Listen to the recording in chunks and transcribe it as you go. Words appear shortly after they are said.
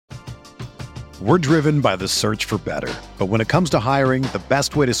We're driven by the search for better. But when it comes to hiring, the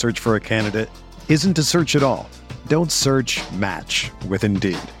best way to search for a candidate isn't to search at all. Don't search, match with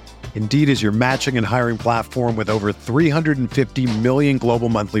Indeed. Indeed is your matching and hiring platform with over 350 million global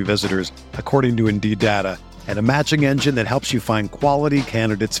monthly visitors, according to Indeed data, and a matching engine that helps you find quality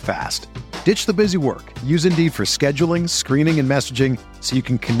candidates fast. Ditch the busy work. Use Indeed for scheduling, screening, and messaging so you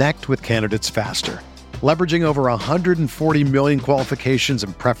can connect with candidates faster. Leveraging over 140 million qualifications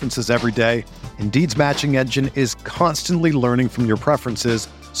and preferences every day, Indeed's matching engine is constantly learning from your preferences,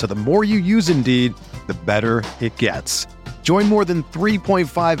 so the more you use Indeed, the better it gets. Join more than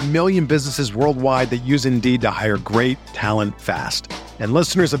 3.5 million businesses worldwide that use Indeed to hire great talent fast. And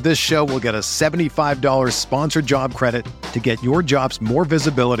listeners of this show will get a $75 sponsored job credit to get your jobs more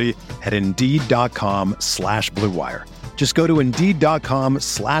visibility at Indeed.com/Blue Wire. Just go to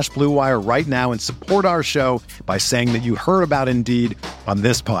Indeed.com/Blue Wire right now and support our show by saying that you heard about Indeed on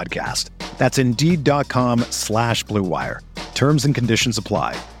this podcast. That's Indeed.com/Blue Wire. Terms and conditions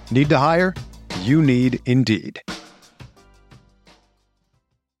apply. Need to hire? You need Indeed.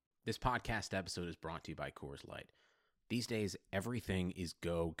 This podcast episode is brought to you by Coors Light. These days, everything is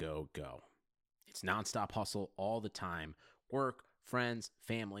go, go, go. It's nonstop hustle all the time. Work, friends,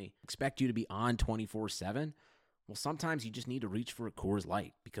 family, expect you to be on 24/7. Well, sometimes you just need to reach for a Coors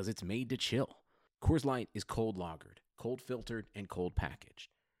Light because it's made to chill. Coors Light is cold lagered, cold filtered, and cold packaged.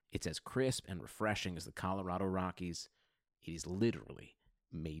 It's as crisp and refreshing as the Colorado Rockies. It is literally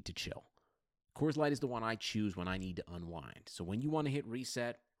made to chill. Coors Light is the one I choose when I need to unwind. So when you want to hit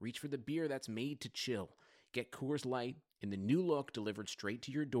reset, reach for the beer that's made to chill. Get Coors Light in the new look delivered straight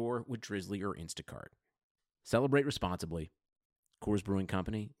to your door with Drizzly or Instacart. Celebrate responsibly. Coors Brewing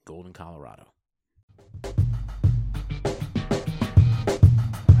Company, Golden, Colorado.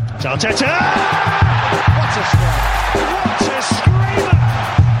 Arteta! What a strike! What a screamer!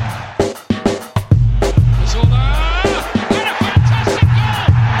 Zola! And a fantastic goal!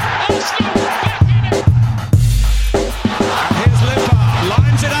 Arsenal back in it! And here's Liverpool,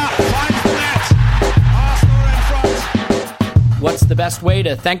 lines it up, finds the net. Arsenal in front. What's the best way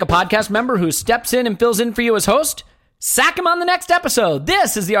to thank a podcast member who steps in and fills in for you as host? Sack him on the next episode.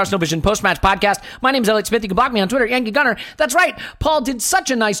 This is the Arsenal Vision Post-Match Podcast. My name is Elliot Smith. You can block me on Twitter, Yankee Gunner. That's right. Paul did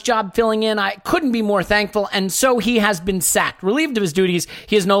such a nice job filling in. I couldn't be more thankful, and so he has been sacked. Relieved of his duties,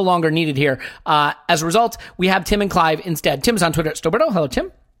 he is no longer needed here. As a result, we have Tim and Clive instead. Tim is on Twitter at Stoberto. Hello,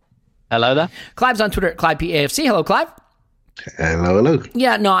 Tim. Hello there. Clive's on Twitter at ClivePAFC. Hello, Clive. Hello.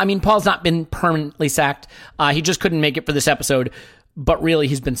 Yeah, no, I mean, Paul's not been permanently sacked. He just couldn't make it for this episode. But really,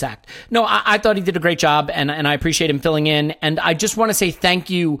 he's been sacked. No, I thought he did a great job, and I appreciate him filling in. And I just want to say thank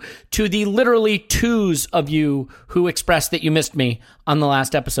you to the literally twos of you who expressed that you missed me on the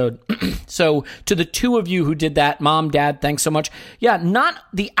last episode. So to the two of you who did that, Mom, Dad, thanks so much. Yeah, not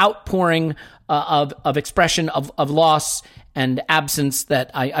the outpouring of expression of loss and absence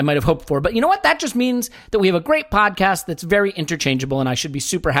that I might have hoped for. But you know what? That just means that we have a great podcast that's very interchangeable, and I should be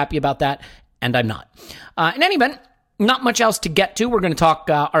super happy about that, and I'm not. In any event, not much else to get to. We're going to talk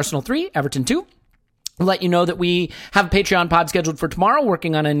Arsenal 3, Everton 2. I'll let you know that we have a Patreon pod scheduled for tomorrow,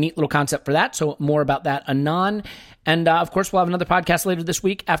 working on a neat little concept for that, so more about that anon. And, of course, we'll have another podcast later this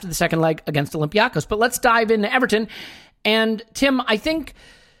week after the second leg against Olympiacos. But let's dive into Everton. And, Tim, I think,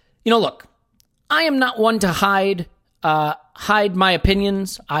 look, I am not one to hide my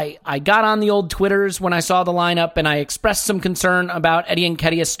opinions. I got on the old Twitters when I saw the lineup, and I expressed some concern about Eddie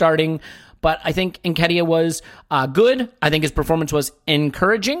Nketiah starting. But I think Nketiah was good. I think his performance was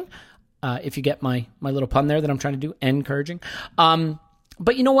encouraging. If you get my little pun there that I'm trying to do, encouraging.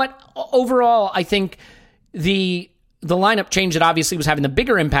 But you know what? Overall, I think the lineup change that obviously was having the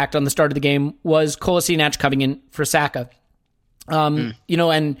bigger impact on the start of the game was Kolasinac coming in for Saka. And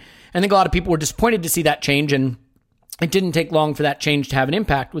I think a lot of people were disappointed to see that change, and it didn't take long for that change to have an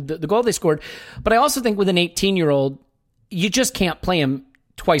impact with the goal they scored. But I also think with an 18-year-old, you just can't play him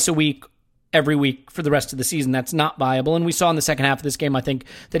twice a week, every week for the rest of the season. That's not viable. And we saw in the second half of this game, I think,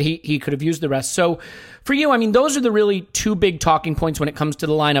 that he could have used the rest. So for you, I mean, those are the really two big talking points when it comes to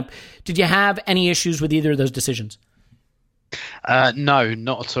the lineup. Did you have any issues with either of those decisions? No,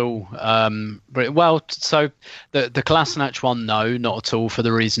 not at all. So the Kolasinac one, no, not at all, for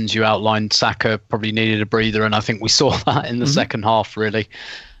the reasons you outlined. Saka probably needed a breather, and I think we saw that in the second half, really.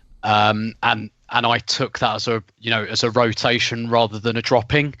 And I took that as a rotation rather than a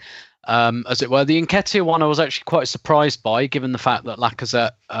dropping. As it were. The Nketiah one I was actually quite surprised by, given the fact that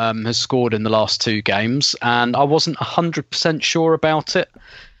Lacazette has scored in the last two games, and I wasn't 100% sure about it.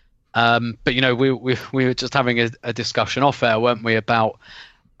 But we were just having a discussion off air, weren't we, about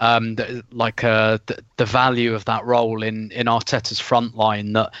the value of that role in Arteta's front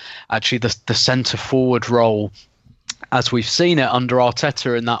line, that actually the centre forward role, as we've seen it under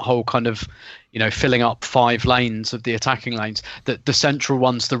Arteta in that whole kind of, filling up 5 lanes of the attacking lanes, that the central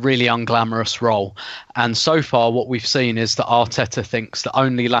one's the really unglamorous role. And so far what we've seen is that Arteta thinks that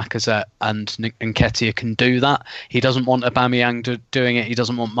only Lacazette and Nketiah can do that. He doesn't want Aubameyang doing it. He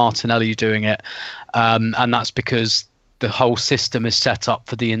doesn't want Martinelli doing it. And that's because the whole system is set up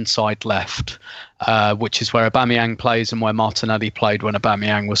for the inside left, which is where Aubameyang plays and where Martinelli played when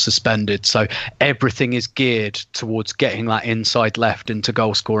Aubameyang was suspended. So everything is geared towards getting that inside left into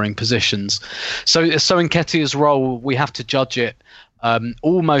goal-scoring positions. So Nketiah's role, we have to judge it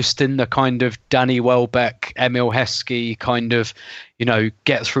almost in the kind of Danny Welbeck, Emil Heskey kind of,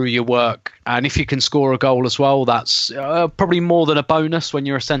 get through your work. And if you can score a goal as well, that's probably more than a bonus when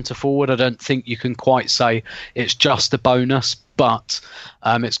you're a centre forward. I don't think you can quite say it's just a bonus, but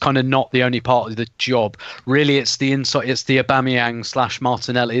it's kind of not the only part of the job. Really, it's the inside, it's the Aubameyang /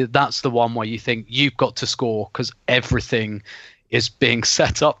 Martinelli. That's the one where you think you've got to score because everything is being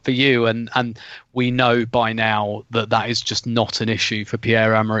set up for you, and we know by now that is just not an issue for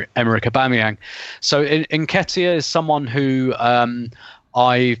Pierre-Emerick Aubameyang. So Nketiah is someone who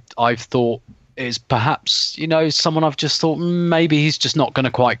I've thought is perhaps someone I've just thought maybe he's just not going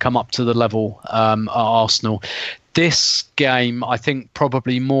to quite come up to the level at Arsenal. This game, I think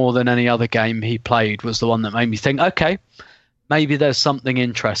probably more than any other game he played, was the one that made me think, okay, maybe there's something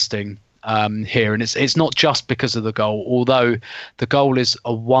interesting here. And it's not just because of the goal, although the goal is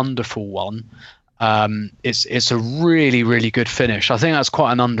a wonderful one. It's a really, really good finish. I think that's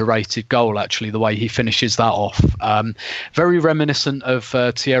quite an underrated goal, actually, the way he finishes that off. Very reminiscent of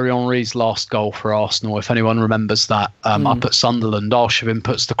Thierry Henry's last goal for Arsenal, if anyone remembers that, up at Sunderland. Arshavin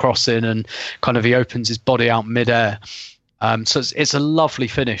puts the cross in and kind of he opens his body out mid-air. So it's a lovely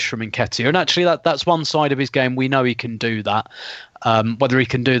finish from Nketiah. And actually, that's one side of his game. We know he can do that. Whether he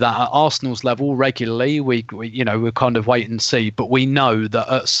can do that at Arsenal's level regularly, we'll kind of wait and see. But we know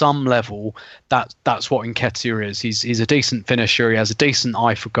that at some level, that's what Nketiah is. He's a decent finisher. He has a decent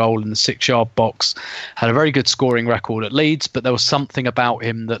eye for goal in the 6-yard box. Had a very good scoring record at Leeds, but there was something about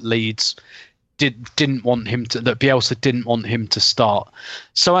him that Leeds didn't want him to, that Bielsa didn't want him to start.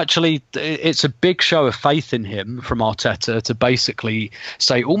 So actually, it's a big show of faith in him from Arteta to basically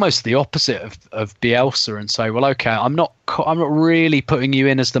say almost the opposite of Bielsa and say, well, okay, I'm not really putting you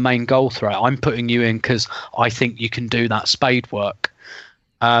in as the main goal threat. I'm putting you in because I think you can do that spade work.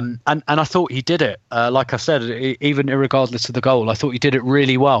 And I thought he did it. Like I said, even regardless of the goal, I thought he did it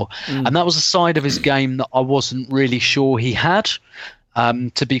really well. And that was a side of his game that I wasn't really sure he had.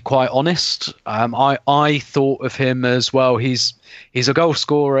 To be quite honest, I thought of him as, well, he's a goal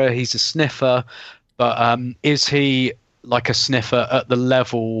scorer, he's a sniffer, but is he like a sniffer at the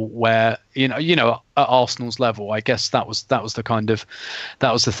level where at Arsenal's level? I guess that was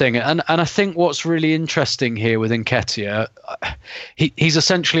the thing. And I think what's really interesting here with Nketiah, he's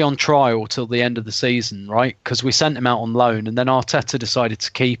essentially on trial till the end of the season, right? Because we sent him out on loan, and then Arteta decided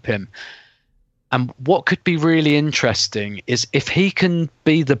to keep him. And what could be really interesting is if he can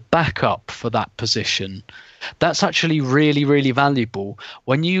be the backup for that position. That's actually really, really valuable.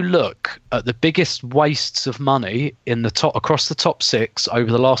 When you look at the biggest wastes of money in across the top 6 over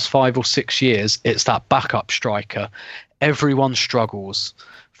the last 5 or 6 years, it's that backup striker. Everyone struggles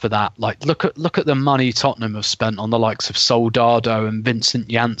for that. Like, look at the money Tottenham have spent on the likes of Soldado and Vincent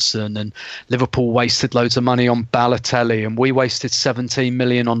Janssen, and Liverpool wasted loads of money on Balotelli, and we wasted 17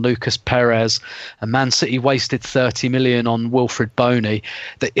 million on Lucas Perez, and Man City wasted 30 million on Wilfred Boney.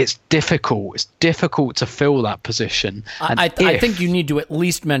 It's difficult to fill that position. I think you need to at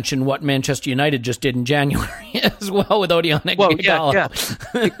least mention what Manchester United just did in January as well with Odion Ighalo.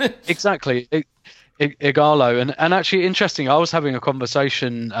 Yeah. Exactly. Ighalo. And actually interesting, I was having a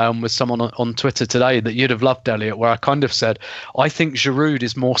conversation with someone on Twitter today that you'd have loved, Elliot, where I kind of said, I think Giroud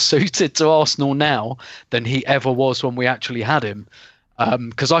is more suited to Arsenal now than he ever was when we actually had him.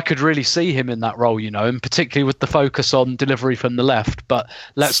 Because I could really see him in that role, and particularly with the focus on delivery from the left. But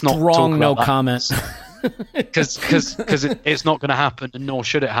let's not talk about that. Comment. Because it's not going to happen, and nor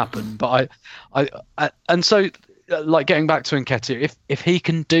should it happen. But and so, like, getting back to Nketiah, if he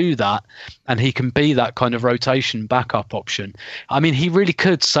can do that and he can be that kind of rotation backup option, I mean, he really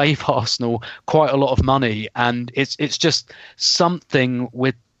could save Arsenal quite a lot of money. And it's just something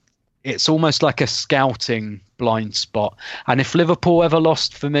with, it's almost like a scouting blind spot. And if Liverpool ever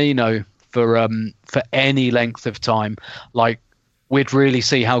lost Firmino for any length of time, like, we'd really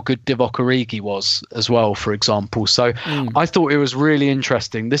see how good Divock Origi was as well, for example. So I thought it was really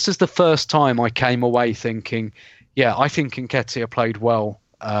interesting. This is the first time I came away thinking, yeah, I think Nketiah played well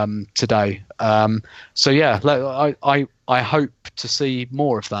today. So yeah, I hope to see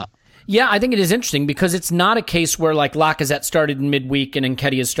more of that. Yeah, I think it is interesting because it's not a case where like Lacazette started in midweek and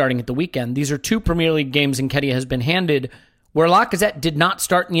Nketiah is starting at the weekend. These are two Premier League games Nketiah has been handed where Lacazette did not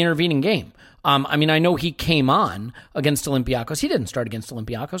start in the intervening game. I mean, I know he came on against Olympiacos. He didn't start against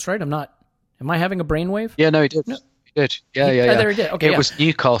Olympiacos, right? Am I having a brainwave? Yeah, no, he did. No. He did. Yeah. There he did. Okay, it was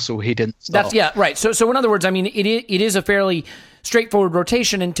Newcastle he didn't start. Right. So in other words, I mean, it is a fairly straightforward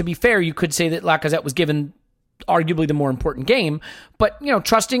rotation, and to be fair, you could say that Lacazette was given arguably the more important game, but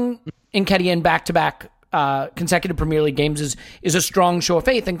trusting Nketiah in back-to-back consecutive Premier League games is a strong show of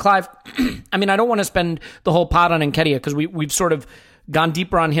faith. And Clive, I mean, I don't want to spend the whole pot on Nketiah because we've sort of gone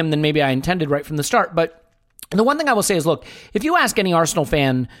deeper on him than maybe I intended right from the start. But the one thing I will say is, look, if you ask any Arsenal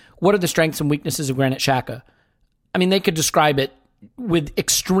fan what are the strengths and weaknesses of Granit Xhaka, I mean, they could describe it with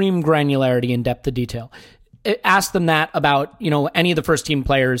extreme granularity and depth of detail. Ask them that about, any of the first team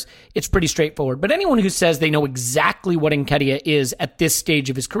players. It's pretty straightforward. But anyone who says they know exactly what Nketiah is at this stage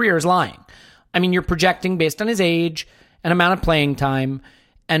of his career is lying. I mean, you're projecting based on his age and amount of playing time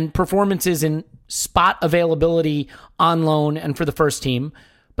and performances in spot availability on loan and for the first team.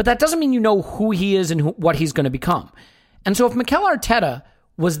 But that doesn't mean you know who he is and what he's going to become. And so if Mikel Arteta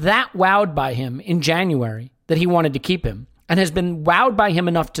was that wowed by him in January that he wanted to keep him and has been wowed by him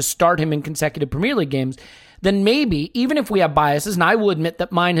enough to start him in consecutive Premier League games, then maybe, even if we have biases, and I will admit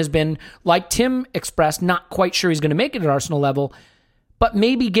that mine has been, like Tim expressed, not quite sure he's going to make it at Arsenal level, but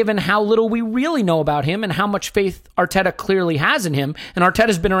maybe given how little we really know about him and how much faith Arteta clearly has in him, and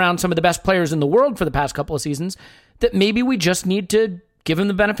Arteta's been around some of the best players in the world for the past couple of seasons, that maybe we just need to give him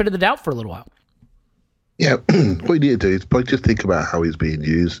the benefit of the doubt for a little while. Yeah, what you need to do is probably just think about how he's being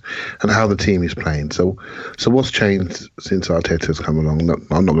used and how the team is playing. So what's changed since Arteta's come along?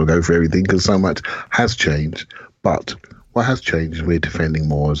 I'm not going to go for everything because so much has changed. But what has changed is we're defending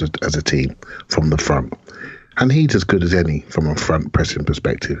more as a team from the front. And he's as good as any from a front pressing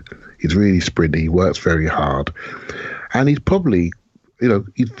perspective. He's really sprinty, he works very hard. And he's probably,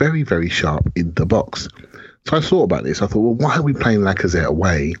 he's very, very sharp in the box. So I thought about this. I thought, well, why are we playing Lacazette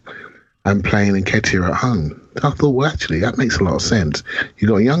away and playing Nketiah at home? I thought, well, actually, that makes a lot of sense. You've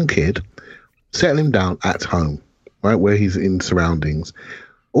got a young kid, settle him down at home, right, where he's in surroundings.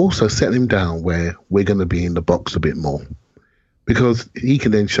 Also, settle him down where we're going to be in the box a bit more because he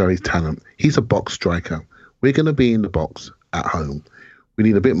can then show his talent. He's a box striker. We're going to be in the box at home. We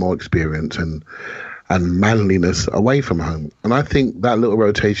need a bit more experience and manliness away from home. And I think that little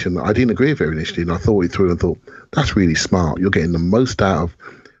rotation, I didn't agree with it initially, and I thought it through and thought, that's really smart. You're getting the most out of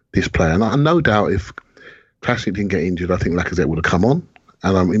this player. And I no doubt if Plastic didn't get injured, I think Lacazette would have come on.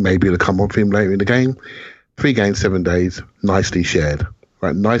 And maybe it'll come on for him later in the game. 3 games, 7 days, nicely shared.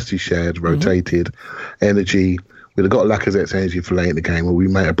 Right, nicely shared, rotated, energy. We'd have got Lacazette's energy for late in the game, or we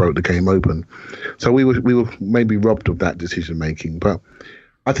may have broke the game open. So we were maybe robbed of that decision making. But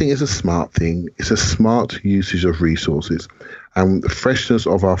I think it's a smart thing. It's a smart usage of resources. And the freshness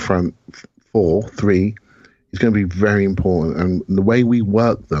of our front 3 is going to be very important. And the way we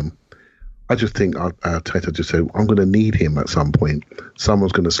work them, I just think Arteta just said, I'm going to need him at some point.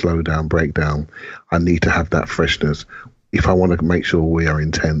 Someone's going to slow down, break down. I need to have that freshness. If I want to make sure we are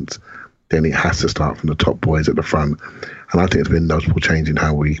intense, then it has to start from the top boys at the front. And I think it's been a noticeable change in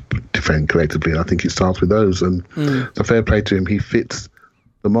how we defend collectively. And I think it starts with those. And it's a fair play to him. He fits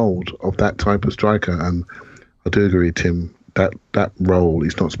the mould of that type of striker. And I do agree, Tim, that role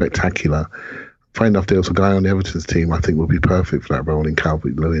is not spectacular. Funny enough, there was a guy on the Everton's team I think would be perfect for that role in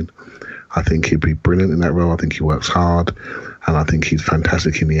Calvert-Lewin. I think he'd be brilliant in that role. I think he works hard, and I think he's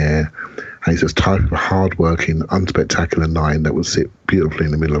fantastic in the air. And he's this type of hard-working, unspectacular 9 that would sit beautifully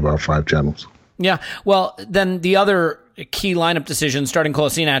in the middle of our 5 channels. Yeah, well, then the other key lineup decision, starting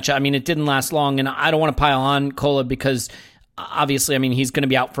Kolasinac, I mean, it didn't last long, and I don't want to pile on Kola because obviously, I mean, he's going to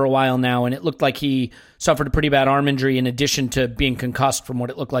be out for a while now, and it looked like he suffered a pretty bad arm injury in addition to being concussed from what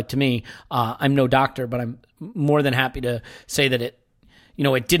it looked like to me. I'm no doctor, but I'm more than happy to say that it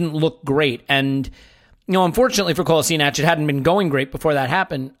didn't look great. And, unfortunately for Kolasinac, it hadn't been going great before that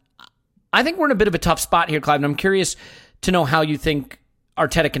happened. I think we're in a bit of a tough spot here, Clive, and I'm curious to know how you think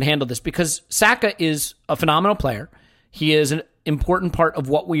Arteta can handle this, because Saka is a phenomenal player. He is an important part of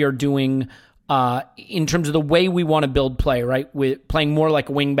what we are doing in terms of the way we want to build play, right? With playing more like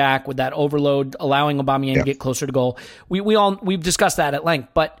a wing back with that overload, allowing Aubameyang to get closer to goal. We've discussed that at length,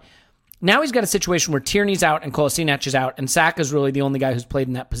 but now he's got a situation where Tierney's out and Kolasinac is out, and Saka's really the only guy who's played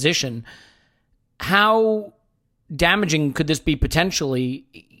in that position. How damaging could this be potentially,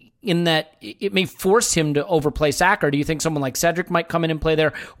 in that it may force him to overplay Saka? Or do you think someone like Cedric might come in and play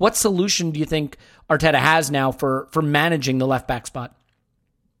there? What solution do you think Arteta has now for managing the left back spot?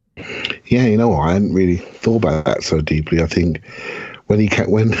 Yeah, you know what? I hadn't really thought about that so deeply. I think when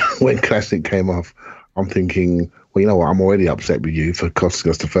when Classic came off, I'm thinking, well, you know what? I'm already upset with you for costing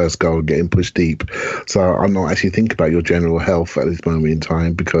us the first goal and getting pushed deep. So I'm not actually thinking about your general health at this moment in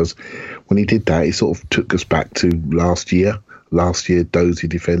time, because when he did that, he sort of took us back to last year dozy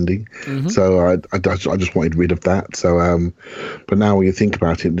defending. So I just wanted rid of that. So but now when you think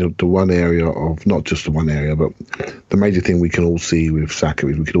about it, the one area of, not just the one area, but the major thing we can all see with Saka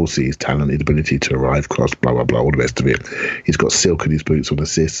is we can all see his talent, his ability to arrive, cross, blah blah blah, all the rest of it. He's got silk in his boots on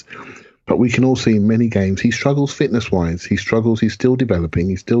assists. But we can all see in many games he struggles fitness-wise. He struggles. He's still developing.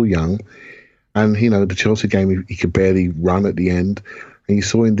 He's still young. And, you know, the Chelsea game, he could barely run at the end. And you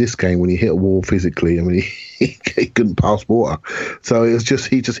saw in this game when he hit a wall physically, I mean, he couldn't pass water. So it was just,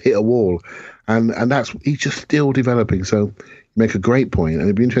 he just hit a wall. And he's just still developing. So you make a great point. And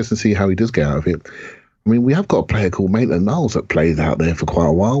it'd be interesting to see how he does get out of it. I mean, we have got a player called Maitland-Niles that plays out there for quite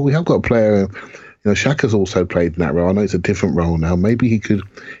a while. We have got a player... You know, Xhaka's also played in that role. I know it's a different role now. Maybe he could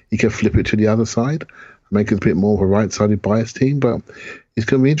flip it to the other side, make it a bit more of a right-sided bias team. But it's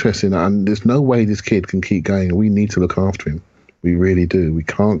going to be interesting. And there's no way this kid can keep going. We need to look after him. We really do. We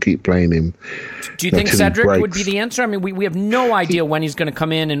can't keep playing him. Do you think Cedric would be the answer? I mean, we have no idea when he's going to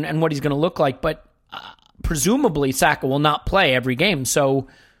come in and what he's going to look like. But presumably Saka will not play every game. So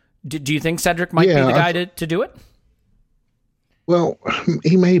do you think Cedric might be the guy to do it? Well,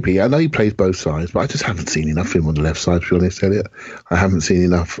 he may be. I know he plays both sides, but I just haven't seen enough of him on the left side, to be honest, Elliot. I haven't seen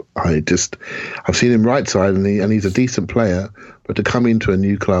enough. I've seen him right side, and he's a decent player, but to come into a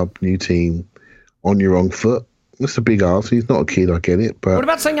new club, new team, on your wrong foot, that's a big ask. He's not a kid, I get it. But what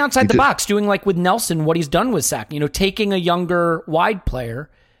about saying outside the box, doing like with Nelson, what he's done with Saka, you know, taking a younger wide player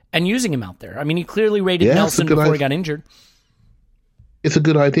and using him out there? I mean, he clearly rated Nelson before he got injured. It's a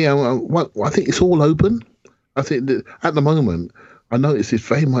good idea. I think it's all open. I think that at the moment, I notice it's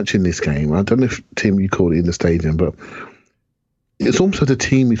very much in this game. I don't know if, Tim, you called it in the stadium, but it's almost like the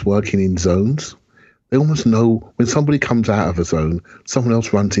team is working in zones. They almost know when somebody comes out of a zone, someone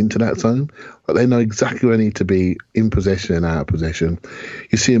else runs into that zone. But they know exactly where they need to be in possession and out of possession.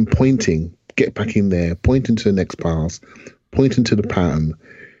 You see them pointing, get back in there, pointing to the next pass, pointing to the pattern.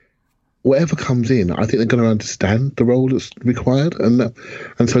 Whatever comes in, I think they're going to understand the role that's required, and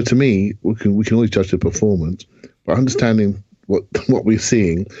so to me, we can always judge the performance, but understanding what we're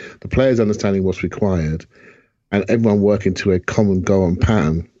seeing, the players understanding what's required, and everyone working to a common goal and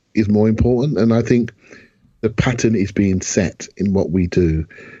pattern is more important. And I think the pattern is being set in what we do.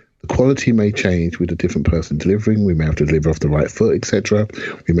 The quality may change with a different person delivering. We may have to deliver off the right foot, etc.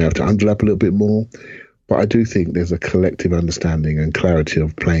 We may have to underlap a little bit more. But I do think there's a collective understanding and clarity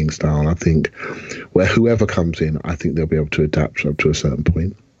of playing style. I think where whoever comes in, I think they'll be able to adapt up to a certain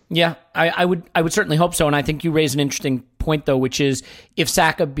point. Yeah, I would certainly hope so. And I think you raise an interesting point, though, which is if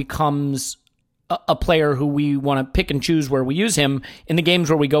Saka becomes a player who we want to pick and choose where we use him, in the games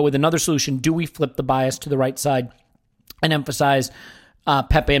where we go with another solution, do we flip the bias to the right side and emphasize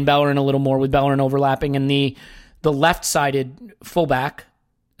Pepe and Bellerin a little more, with Bellerin overlapping, and the left-sided fullback,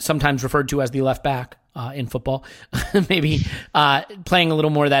 sometimes referred to as the left back, in football, maybe playing a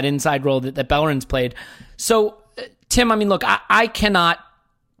little more of that inside role that Bellerin's played. So, Tim, I mean, look, I cannot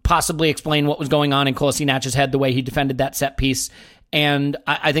possibly explain what was going on in Kolasinac's head, the way he defended that set piece. And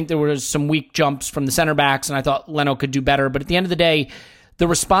I think there was some weak jumps from the center backs, and I thought Leno could do better. But at the end of the day, the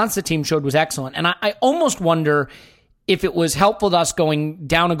response the team showed was excellent. And I almost wonder if it was helpful to us going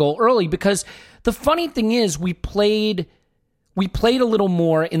down a goal early, because the funny thing is we played a little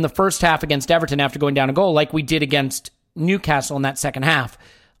more in the first half against Everton after going down a goal, like we did against Newcastle in that second half.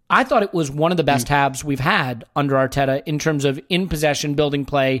 I thought it was one of the best halves we've had under Arteta in terms of in possession, building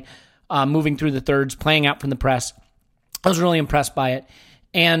play, moving through the thirds, playing out from the press. I was really impressed by it.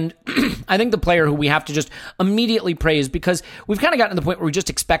 And I think the player who we have to just immediately praise, because we've kind of gotten to the point where we just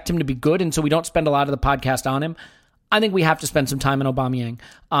expect him to be good, and so we don't spend a lot of the podcast on him. I think we have to spend some time on Aubameyang.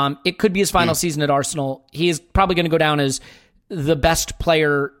 It could be his final season at Arsenal. He is probably going to go down as the best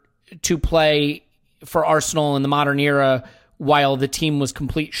player to play for Arsenal in the modern era while the team was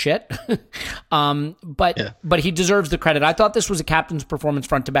complete shit. But he deserves the credit. I thought this was a captain's performance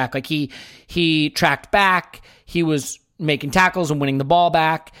front to back. Like he tracked back. He was making tackles and winning the ball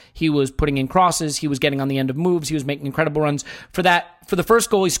back. He was putting in crosses. He was getting on the end of moves. He was making incredible runs. For the first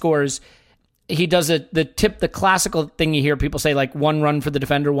goal he scores, he does the classical thing you hear people say, like one run for the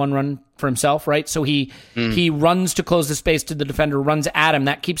defender, one run for himself, right? So he runs to close the space to the defender, runs at him.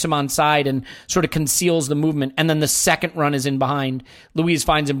 That keeps him on side and sort of conceals the movement. And then the second run is in behind. Luiz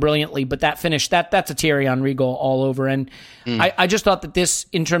finds him brilliantly, but that finish, that's a Thierry Henry goal all over. And I just thought that this,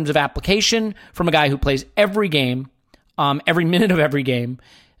 in terms of application from a guy who plays every game, every minute of every game,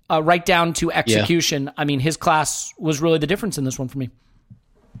 right down to execution. I mean, his class was really the difference in this one for me.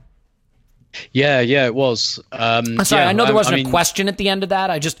 Yeah, it was. Sorry, I know there wasn't a question at the end of that.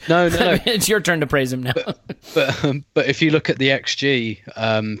 I just no. It's your turn to praise him now. But if you look at the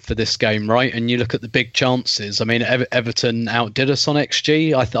XG for this game, right, and you look at the big chances, I mean, Everton outdid us on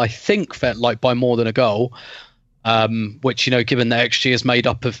XG. I think like by more than a goal, which, you know, given that XG is made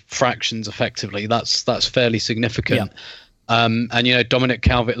up of fractions, effectively, that's fairly significant. Yeah. And you know, Dominic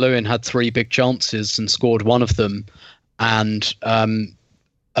Calvert-Lewin had 3 big chances and scored one of them, and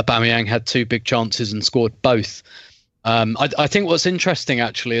Aubameyang had 2 big chances and scored both. I think what's interesting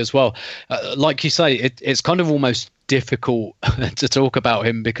actually as well, like you say, it's kind of almost difficult to talk about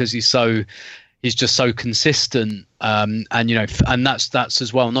him because he's just so consistent, and you know, and that's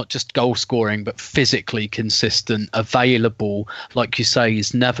as well, not just goal scoring but physically consistent, available, like you say,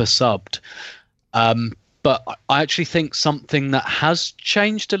 he's never subbed. But I actually think something that has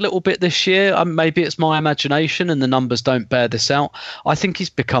changed a little bit this year, maybe it's my imagination and the numbers don't bear this out, I think he's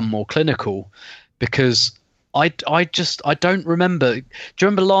become more clinical, because I don't remember. Do you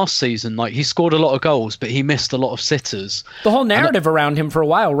remember last season? Like, he scored a lot of goals, but he missed a lot of sitters. The whole narrative around him for a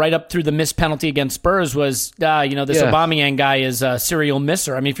while, right up through the missed penalty against Spurs, was, this Aubameyang guy is a serial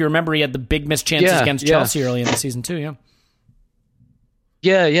misser. I mean, if you remember, he had the big missed chances against Chelsea early in the season too, yeah.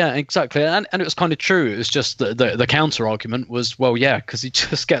 Yeah, exactly, and it was kind of true. It was just the counter argument was, well, yeah, because he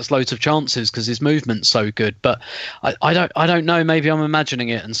just gets loads of chances because his movement's so good. But I don't know. Maybe I'm imagining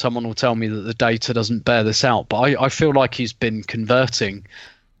it, and someone will tell me that the data doesn't bear this out. But I feel like he's been converting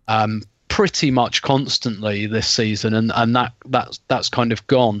pretty much constantly this season, and that's kind of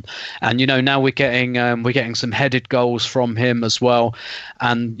gone. And you know, now we're getting some headed goals from him as well,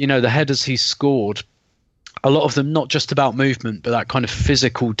 and you know, the headers he's scored, a lot of them not just about movement, but that kind of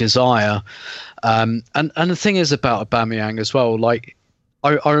physical desire. And the thing is about Aubameyang as well, like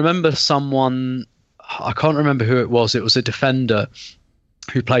I remember someone, I can't remember who it was a defender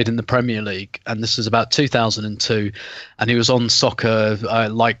who played in the Premier League, and this was about 2002, and he was on Soccer,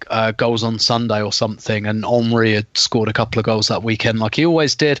 Goals on Sunday or something, and Henry had scored a couple of goals that weekend like he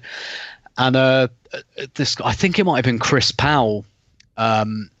always did. And this, I think it might have been Chris Powell,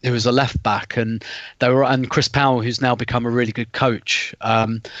 who was a left back, and Chris Powell, who's now become a really good coach,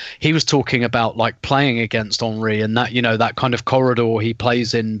 he was talking about like playing against Henry, and that, you know, that kind of corridor he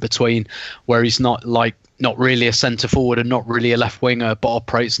plays in between, where he's not really a centre forward and not really a left winger, but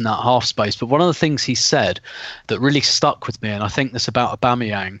operates in that half space. But one of the things he said that really stuck with me, and I think this about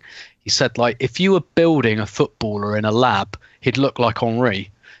Aubameyang, he said, like, if you were building a footballer in a lab, he'd look like Henry,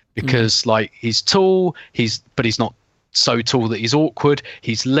 because like, he's tall, but he's not so tall that he's awkward.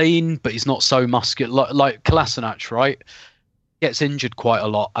 He's lean, but he's not so muscular. Like Kolasinac, right? Gets injured quite a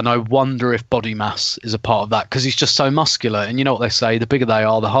lot, and I wonder if body mass is a part of that, because he's just so muscular. And you know what they say, the bigger they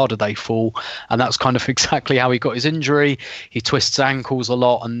are, the harder they fall, and that's kind of exactly how he got his injury. He twists ankles a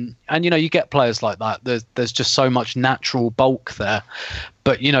lot, and you know, you get players like that. There's just so much natural bulk there.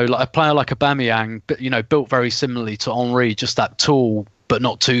 But you know, like a player like Aubameyang, you know, built very similarly to Henry, just that tall but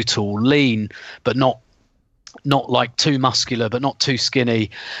not too tall, lean but not like too muscular but not too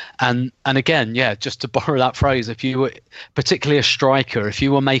skinny, and again, yeah, just to borrow that phrase, if you were particularly a striker, if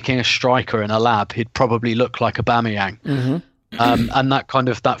you were making a striker in a lab, he'd probably look like Aubameyang. And that kind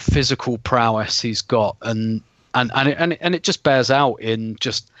of that physical prowess he's got, and it just bears out in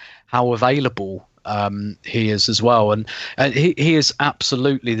just how available he is as well, and he is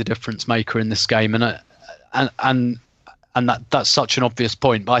absolutely the difference maker in this game, and that's such an obvious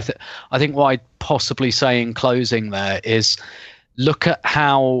point. But I think what I'd possibly say in closing there is, look at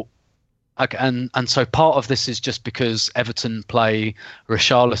how, and so part of this is just because Everton play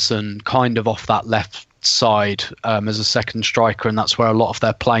Richarlison kind of off that left side as a second striker, and that's where a lot of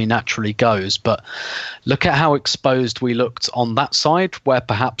their play naturally goes. But look at how exposed we looked on that side, where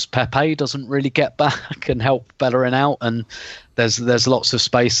perhaps Pepe doesn't really get back and help Bellerin out, and there's lots of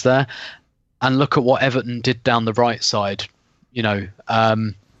space there. And look at what Everton did down the right side, you know,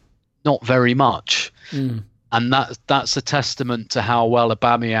 not very much. And that's a testament to how well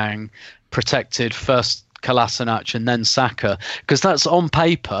Aubameyang protected first Kolasinac and then Saka, because that's on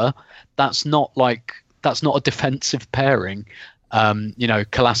paper, that's not a defensive pairing. You know,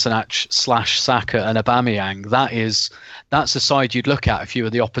 Kolasinac / Saka and Aubameyang, that's a side you'd look at if you were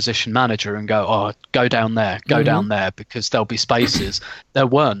the opposition manager and go, oh, go down there, down there, because there'll be spaces. There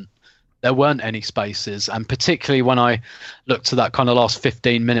weren't. there weren't any spaces. And particularly when I looked to that kind of last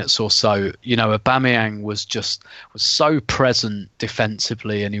 15 minutes or so, Aubameyang was so present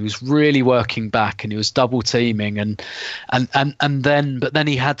defensively, and he was really working back, and he was double teaming, but then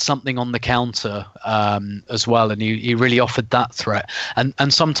he had something on the counter as well, and he really offered that threat.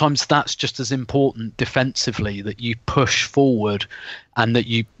 And sometimes that's just as important defensively, that you push forward and that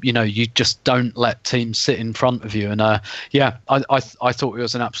you just don't let teams sit in front of you. And I thought it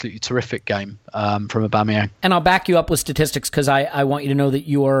was an absolutely terrific game from Aubameyang. And I'll back you up with statistics, because I want you to know that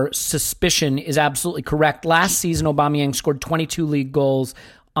your suspicion is absolutely correct. Last season, Aubameyang scored 22 league goals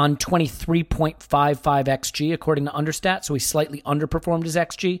on 23.55 XG, according to Understat, so he slightly underperformed his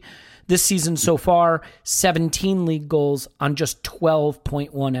XG. This season so far, 17 league goals on just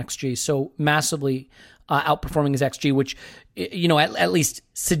 12.1 XG, so massively outperforming his XG, which at least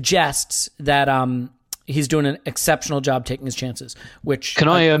suggests that he's doing an exceptional job taking his chances. Which can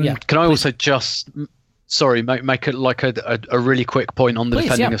I also just make it like a really quick point on the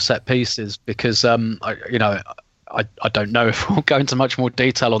defending of set pieces, because I don't know if we'll go into much more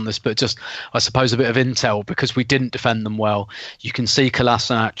detail on this, but just I suppose a bit of intel, because we didn't defend them well. You can see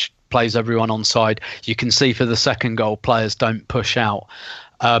Kolasinac plays everyone on side. You can see for the second goal, players don't push out.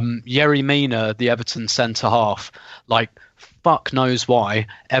 Yerry Mina, the Everton centre half, fuck knows why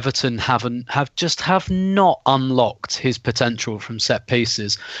Everton have not unlocked his potential from set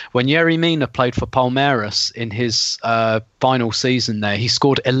pieces. When Yerry Mina played for Palmeiras in his final season there, he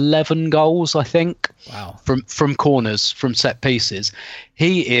scored 11 goals, I think. Wow. From corners, from set pieces.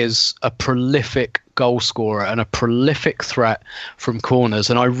 He is a prolific goal scorer and a prolific threat from corners,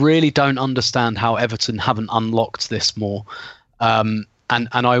 and I really don't understand how Everton haven't unlocked this more. And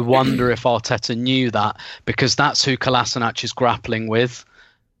I wonder if Arteta knew that, because that's who Kolasinac is grappling with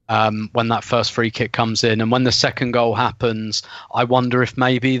when that first free kick comes in. And when the second goal happens, I wonder if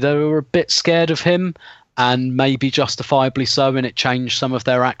maybe they were a bit scared of him, and maybe justifiably so, and it changed some of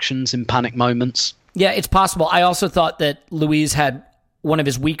their actions in panic moments. Yeah, it's possible. I also thought that Luiz had one of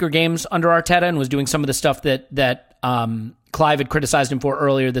his weaker games under Arteta and was doing some of the stuff that Clive had criticized him for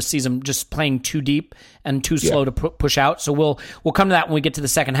earlier this season, just playing too deep and too slow to push out. So we'll come to that when we get to the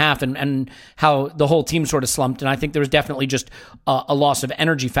second half and how the whole team sort of slumped. And I think there was definitely just a loss of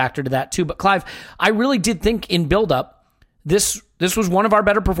energy factor to that too. But Clive, I really did think in build-up, this was one of our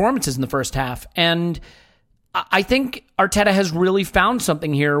better performances in the first half. And I think Arteta has really found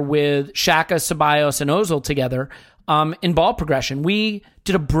something here with Xhaka, Ceballos, and Ozil together in ball progression. We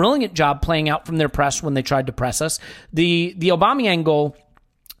did a brilliant job playing out from their press when they tried to press us. The Aubameyang goal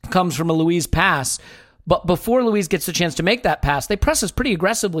comes from a Luiz pass, but before Luiz gets the chance to make that pass, they press us pretty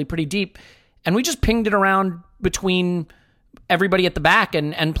aggressively, pretty deep, and we just pinged it around between everybody at the back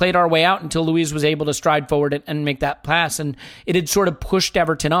and played our way out until Luiz was able to stride forward and make that pass. And it had sort of pushed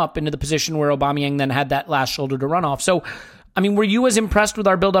Everton up into the position where Aubameyang then had that last shoulder to run off. So, I mean, were you as impressed with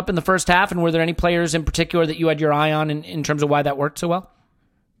our build-up in the first half, and were there any players in particular that you had your eye on in terms of why that worked so well?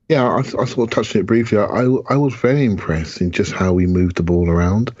 Yeah, I sort of touched on it briefly. I was very impressed in just how we moved the ball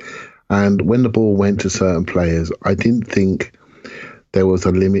around. And when the ball went to certain players, I didn't think there was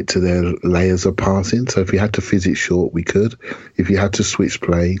a limit to their layers of passing. So if we had to fizz it short, we could. If you had to switch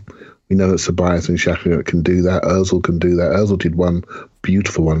play, we know that Ceballos and Xhaka can do that. Ozil can do that. Ozil did one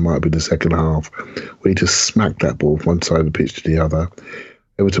beautiful one, might have been the second half, where he just smacked that ball from one side of the pitch to the other.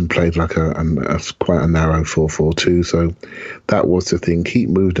 Everton played like quite a narrow 4-4-2, so that was the thing. Keep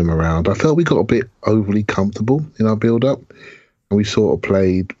moving them around. I felt we got a bit overly comfortable in our build-up, and we sort of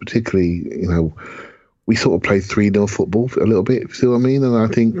played, particularly, we sort of played 3-0 football a little bit, if you see what I mean? And I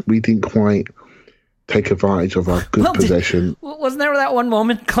think we didn't quite take advantage of our good possession. Wasn't there that one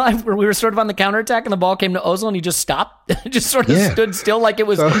moment, Clive, where we were sort of on the counterattack and the ball came to Ozil and he just stopped? Just sort of stood still like it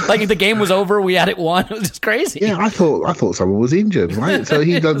was like the game was over, we had it won. It was just crazy. Yeah, I thought someone was injured, right? So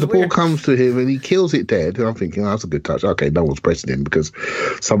he does, the ball comes to him and he kills it dead. And I'm thinking, that's a good touch. Okay, no one's pressing him because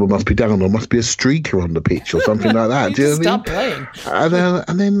someone must be down or must be a streaker on the pitch or something like that. Do you know what I mean? Playing.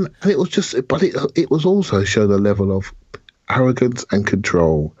 And then it was just, but it was also showed a level of arrogance and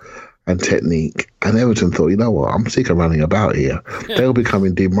control and technique, and Everton thought, you know what, I'm sick of running about here. They'll be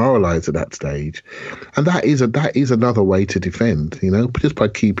becoming demoralised at that stage, and that is another way to defend, just by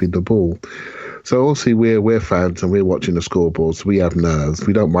keeping the ball. So obviously we're fans and we're watching the scoreboards. We have nerves.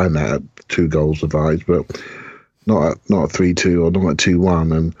 We don't mind that at 2 goals divides, but not at 3-2 or not at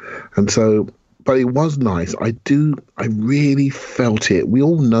 2-1, and so. But it was nice. I really felt it. We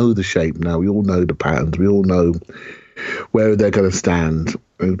all know the shape now. We all know the patterns. We all know where they're going to stand,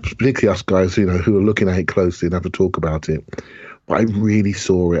 and particularly us guys, who are looking at it closely and have to talk about it. But I really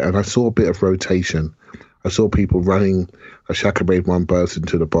saw it, and I saw a bit of rotation. I saw people running. Xhaka made one burst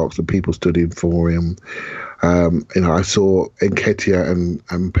into the box and people stood in for him. I saw Nketiah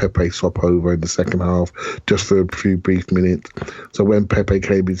and Pepe swap over in the second half just for a few brief minutes. So when Pepe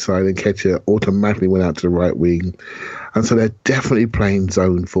came inside, Nketiah automatically went out to the right wing. And so they're definitely playing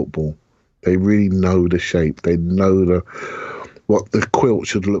zone football. They really know the shape. They know what the quilt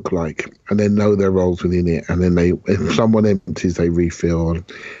should look like, and they know their roles within it. And then if someone empties, they refill.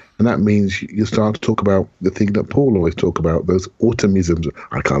 And that means you start to talk about the thing that Paul always talk about, those automisms.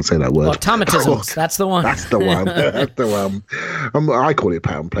 I can't say that word. Automatisms. That's the one. That's the one. That's the one. I call it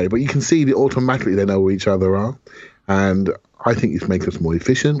pattern play, but you can see that automatically they know where each other are. And I think it's making us more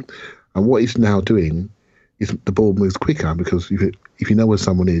efficient. And what it's now doing is the ball moves quicker, because if you know where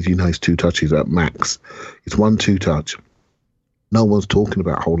someone is, you know it's 2 touches at max. It's 1-2 touch. No one's talking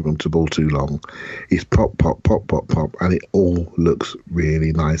about holding on to the ball too long. It's pop, pop, pop, pop, pop, and it all looks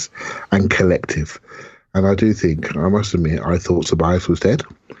really nice and collective. And I do think, I must admit, I thought Ceballos was dead.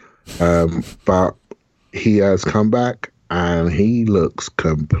 But he has come back and he looks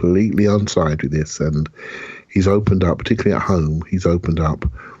completely onside with this. And he's opened up, particularly at home, he's opened up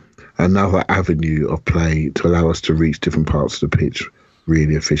another avenue of play to allow us to reach different parts of the pitch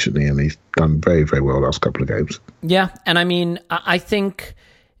really efficiently, and he's done very, very well last couple of games. Yeah, and I mean, I think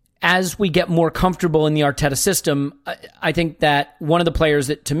as we get more comfortable in the Arteta system, I think that one of the players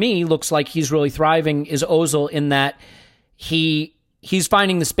that to me looks like he's really thriving is Ozil, in that he's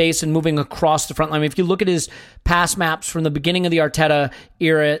finding the space and moving across the front line. I mean, if you look at his pass maps from the beginning of the Arteta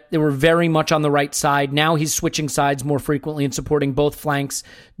era, they were very much on the right side. Now he's switching sides more frequently and supporting both flanks,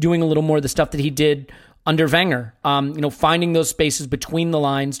 doing a little more of the stuff that he did under Wenger, finding those spaces between the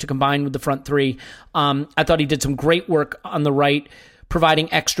lines to combine with the front three. I thought he did some great work on the right,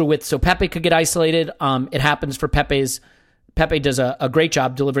 providing extra width so Pepe could get isolated. It happens for Pepe does a great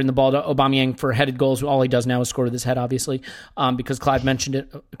job delivering the ball to Aubameyang for headed goals. All he does now is score with his head, obviously, because Clive mentioned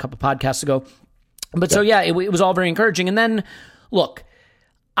it a couple podcasts ago. But so, yeah, it was all very encouraging. And then, look,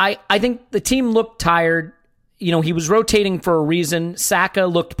 I think the team looked tired. He was rotating for a reason. Saka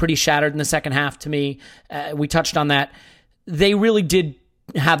looked pretty shattered in the second half to me. We touched on that. They really did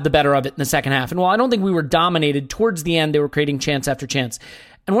have the better of it in the second half. And while I don't think we were dominated, towards the end, they were creating chance after chance.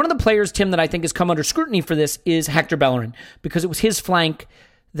 And one of the players, Tim, that I think has come under scrutiny for this is Hector Bellerin, because it was his flank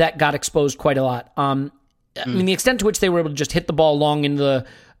that got exposed quite a lot. I mean, the extent to which they were able to just hit the ball long into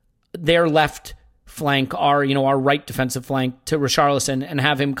their left flank, our right defensive flank, to Richarlison, and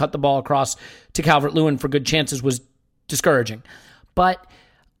have him cut the ball across to Calvert-Lewin for good chances was discouraging. But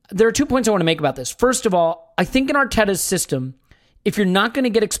there are 2 points I want to make about this. First of all, I think in Arteta's system, if you're not going to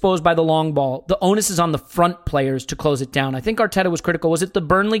get exposed by the long ball, the onus is on the front players to close it down. I think Arteta was critical. Was it the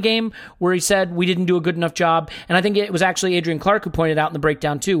Burnley game where he said we didn't do a good enough job? And I think it was actually Adrian Clark who pointed out in the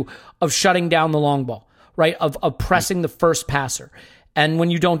breakdown too, of shutting down the long ball, right? Of pressing the first passer. And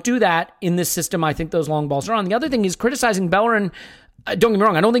when you don't do that in this system, I think those long balls are on. The other thing is criticizing Bellerin. Don't get me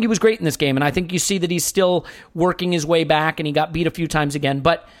wrong, I don't think he was great in this game, and I think you see that he's still working his way back, and he got beat a few times again.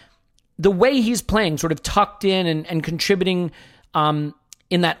 But the way he's playing, sort of tucked in and contributing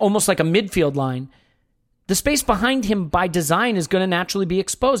in that almost like a midfield line, the space behind him by design is going to naturally be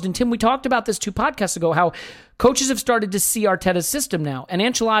exposed. And Tim, we talked about this 2 podcasts ago, how coaches have started to see Arteta's system now. And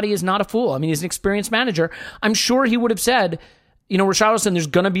Ancelotti is not a fool. I mean, he's an experienced manager. I'm sure he would have said, Richarlison, there's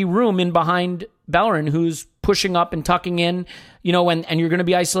going to be room in behind Bellerin, who's pushing up and tucking in, and you're going to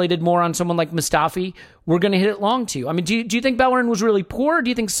be isolated more on someone like Mustafi. We're going to hit it long to you. I mean, do you think Bellerin was really poor? Or do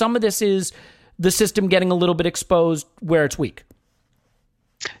you think some of this is the system getting a little bit exposed where it's weak?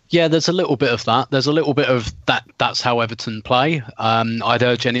 Yeah, there's a little bit of that. There's a little bit of that. That's how Everton play. I'd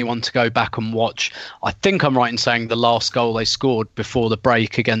urge anyone to go back and watch. I think I'm right in saying the last goal they scored before the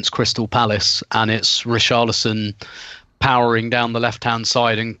break against Crystal Palace, and it's Richarlison powering down the left-hand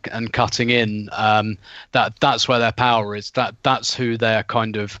side and cutting in. That's where their power is. That's who they're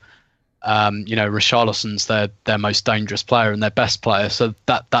kind of, Richarlison's their most dangerous player and their best player. So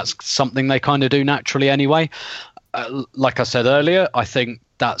that's something they kind of do naturally anyway. Like I said earlier, I think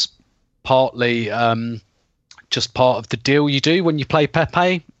that's partly just part of the deal you do when you play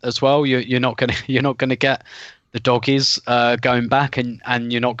Pepe as well. You're not gonna get the doggies going back,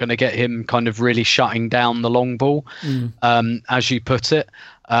 and you're not going to get him kind of really shutting down the long ball, as you put it.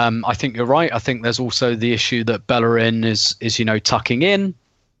 I think you're right. I think there's also the issue that Bellerin is tucking in,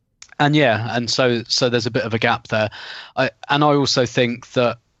 and so there's a bit of a gap there. I also think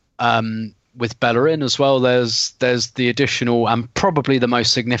that with Bellerin as well, there's the additional and probably the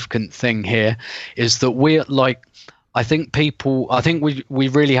most significant thing here is that we're like, I think we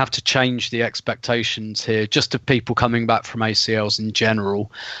really have to change the expectations here, just of people coming back from ACLs in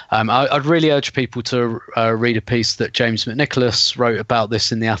general. I'd really urge people to read a piece that James McNicholas wrote about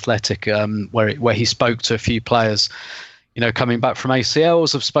this in The Athletic, where he spoke to a few players, coming back from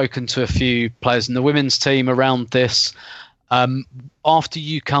ACLs. I've spoken to a few players in the women's team around this. After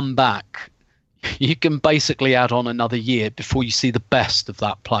you come back, you can basically add on another year before you see the best of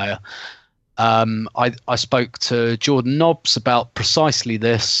that player. I spoke to Jordan Nobbs about precisely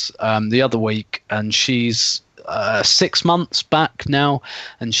this the other week, and she's 6 months back now,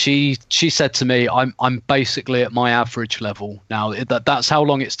 and she said to me, I'm basically at my average level now. That's how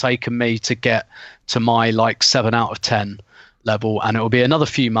long it's taken me to get to my 7 out of 10 level, and it will be another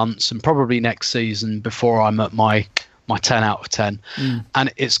few months and probably next season before I'm at my 10 out of 10.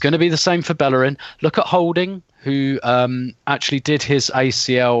 And it's going to be the same for Bellerin. Look at Holding, who actually did his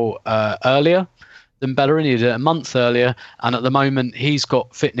ACL earlier than Bellerin. He did it a month earlier, and at the moment he's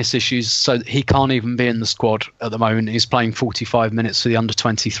got fitness issues, so he can't even be in the squad at the moment. He's playing 45 minutes for the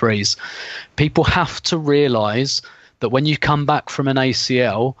under-23s. People have to realise that when you come back from an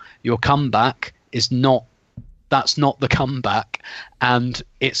ACL, your comeback that's not the comeback, and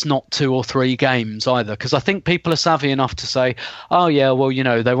it's not 2 or 3 games either. Because I think people are savvy enough to say, oh yeah, well,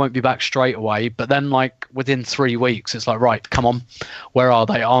 they won't be back straight away. But then within 3 weeks, it's right, come on, where are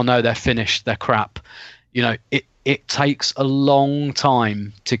they? Oh no, they're finished, they're crap. It takes a long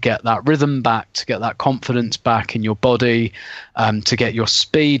time to get that rhythm back, to get that confidence back in your body, to get your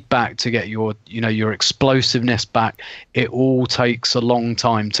speed back, to get your explosiveness back. It all takes a long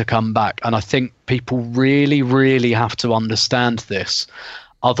time to come back. And I think people really, really have to understand this.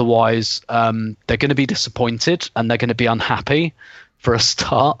 Otherwise, they're going to be disappointed and they're going to be unhappy for a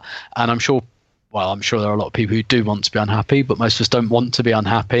start. And I'm sure there are a lot of people who do want to be unhappy, but most of us don't want to be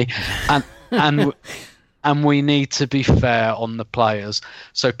unhappy. And we need to be fair on the players.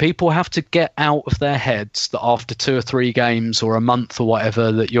 So people have to get out of their heads that after 2 or 3 games or a month or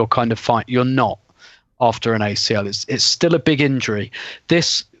whatever, that you're kind of fine. You're not after an ACL. It's still a big injury.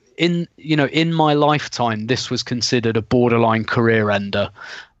 This, in my lifetime, this was considered a borderline career ender.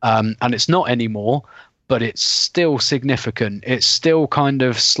 And it's not anymore, but it's still significant. It still kind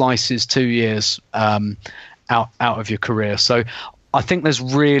of slices 2 years out of your career. So I think there's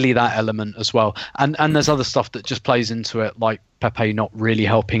really that element as well. And there's other stuff that just plays into it, like Pepe not really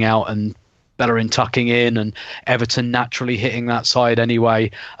helping out and Bellerin tucking in and Everton naturally hitting that side anyway.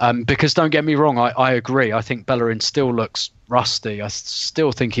 Because don't get me wrong, I agree. I think Bellerin still looks rusty. I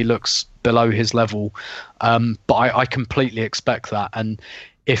still think he looks below his level. But I completely expect that. And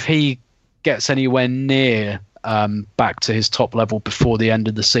if he gets anywhere near back to his top level before the end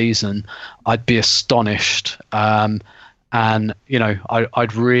of the season, I'd be astonished. And,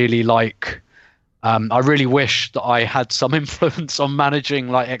 I'd really I really wish that I had some influence on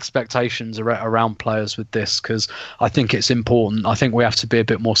managing expectations around players with this, because I think it's important. I think we have to be a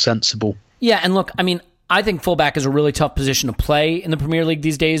bit more sensible. Yeah, and look, I think fullback is a really tough position to play in the Premier League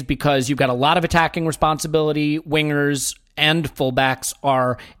these days because you've got a lot of attacking responsibility. Wingers and fullbacks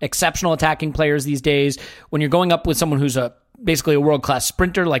are exceptional attacking players these days. When you're going up with someone who's basically a world-class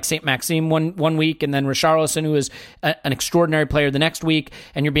sprinter like St. Maxime one week, and then Richarlison, who is an extraordinary player the next week,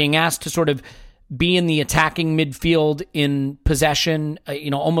 and you're being asked to sort of be in the attacking midfield in possession,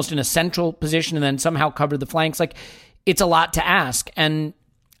 almost in a central position, and then somehow cover the flanks. It's a lot to ask. And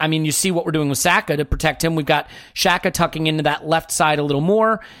you see what we're doing with Saka to protect him. We've got Xhaka tucking into that left side a little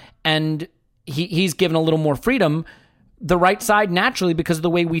more, and he's given a little more freedom. The right side, naturally, because of the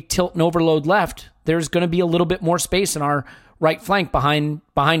way we tilt and overload left, there's going to be a little bit more space in our right flank behind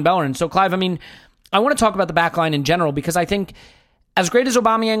Bellerin. So, Clive, I want to talk about the back line in general, because I think as great as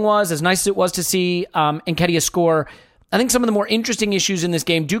Aubameyang was, as nice as it was to see Nketiah score, I think some of the more interesting issues in this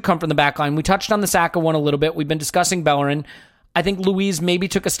game do come from the back line. We touched on the Saka one a little bit. We've been discussing Bellerin. I think Luiz maybe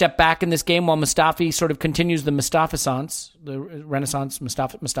took a step back in this game while Mustafi sort of continues the Mustafisance, the Renaissance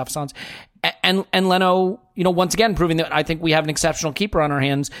Mustafisance. And Leno, once again, proving that I think we have an exceptional keeper on our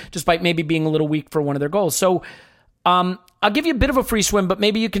hands, despite maybe being a little weak for one of their goals. So I'll give you a bit of a free swim, but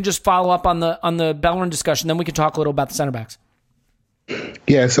maybe you can just follow up on the Bellerin discussion. Then we can talk a little about the center backs.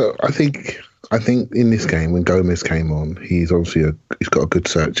 Yeah, so I think in this game, when Gomez came on, he's got a good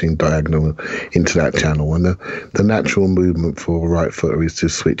searching diagonal into that channel, and the natural movement for a right footer is to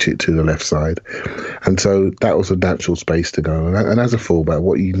switch it to the left side, and so that was a natural space to go. And as a fullback,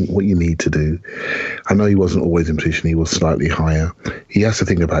 what you need to do, I know he wasn't always in position; he was slightly higher. He has to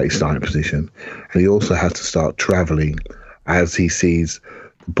think about his starting position, and he also has to start travelling as he sees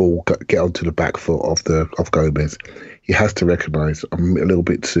the ball get onto the back foot of Gomez, he has to recognise a little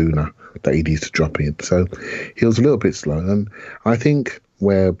bit sooner that he needs to drop in. So he was a little bit slow. And I think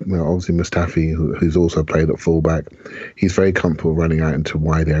where obviously Mustafi, who's also played at fullback, he's very comfortable running out into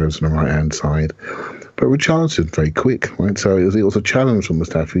wide areas on the right-hand side. But Richarlison's very quick, right? So it was a challenge for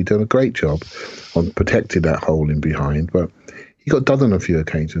Mustafi. He did a great job on protecting that hole in behind, but he got done on a few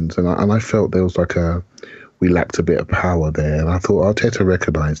occasions. And I felt there was we lacked a bit of power there. And I thought Arteta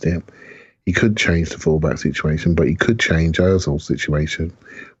recognised it. He could change the fullback situation, but he could change Ozil's situation.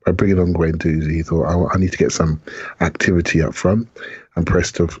 By bringing on Guendouzi, he thought, I need to get some activity up front and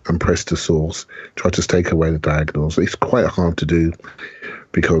press the source, try to take away the diagonals. It's quite hard to do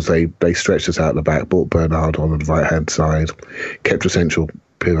because they stretched us out the back, brought Bernard on the right-hand side, kept a central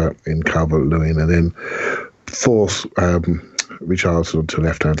pivot in Calvert-Lewin, and then forced Richarlison to the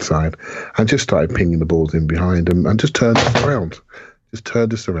left-hand side and just started pinging the balls in behind and just turned us around.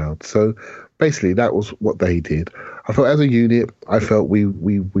 So basically, that was what they did. I felt as a unit,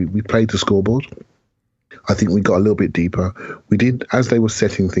 we played the scoreboard. I think we got a little bit deeper. We did, as they were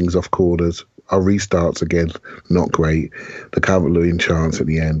setting things off corners, our restarts again, not great. The Calvert-Lewin chance at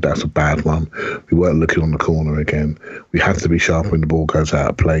the end, that's a bad one. We weren't looking on the corner again. We have to be sharp when the ball goes out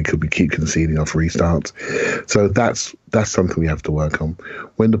of play because we keep conceding off restarts. So that's something we have to work on.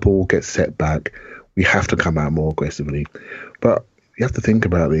 When the ball gets set back, we have to come out more aggressively. But you have to think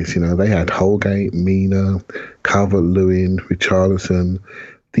about this. They had Holgate, Mina, Calvert-Lewin, Richarlison.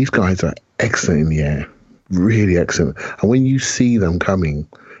 These guys are excellent in the air, really excellent. And when you see them coming,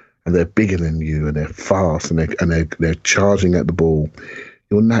 and they're bigger than you, and they're fast, and they're charging at the ball,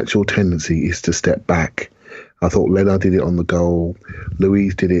 your natural tendency is to step back. I thought Leonard did it on the goal.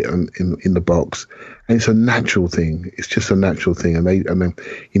 Luiz did it in the box. And it's a natural thing. It's just a natural thing. And then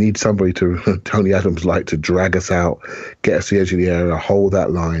you need somebody Tony Adams to drag us out, get us to the edge of the area, hold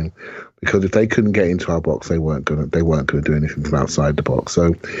that line. Because if they couldn't get into our box, they weren't gonna do anything from outside the box.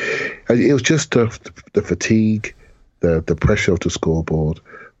 So it was just the fatigue, the pressure of the scoreboard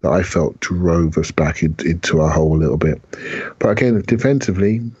that I felt drove us back into our hole a little bit. But again,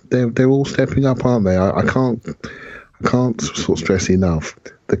 defensively, they're all stepping up, aren't they? I can't sort of stress enough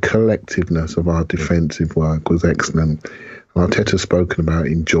the collectiveness of our defensive work was excellent. And Arteta's spoken about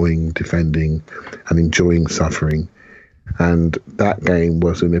enjoying defending and enjoying suffering. And that game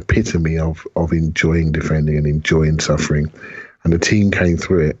was an epitome of enjoying defending and enjoying suffering. And the team came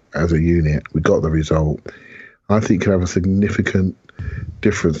through it as a unit. We got the result. I think it can have a significant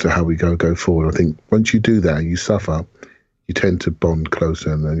difference to how we go forward. I think once you do that, you suffer, you tend to bond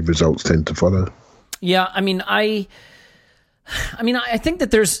closer, and the results tend to follow. Yeah, I think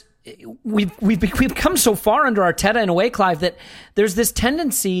that we've come so far under Arteta in a way, Clive, that there's this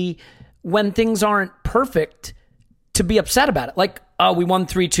tendency when things aren't perfect to be upset about it. Like, oh, we won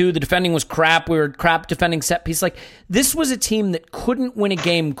 3-2, the defending was crap, we were crap defending set piece. Like, this was a team that couldn't win a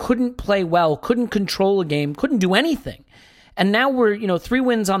game, couldn't play well, couldn't control a game, couldn't do anything. And now we're, 3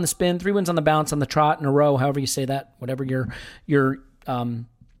 wins on the spin, 3 wins on the bounce, on the trot in a row, however you say that, whatever your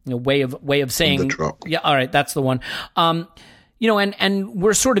way of saying. Yeah, all right, that's the one. And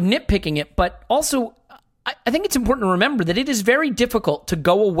we're sort of nitpicking it, but also I think it's important to remember that it is very difficult to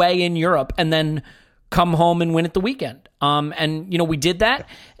go away in Europe and then come home and win at the weekend. We did that,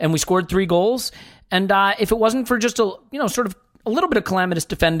 and we scored 3 goals. And if it wasn't for just a little bit of calamitous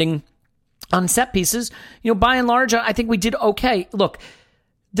defending on set pieces, by and large, I think we did okay. Look,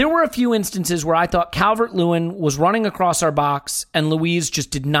 there were a few instances where I thought Calvert-Lewin was running across our box and Luiz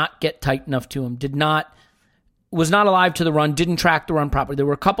just did not get tight enough to him, was not alive to the run, didn't track the run properly. There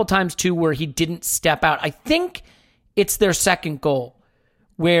were a couple times, too, where he didn't step out. I think it's their second goal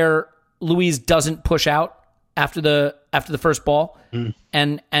where Luiz doesn't push out after the first ball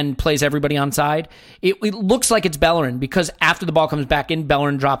and plays everybody onside. It looks like it's Bellerin because after the ball comes back in,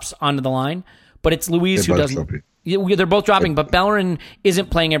 Bellerin drops onto the line, but it's Luiz who doesn't. Dropping. They're both dropping, but Bellerin isn't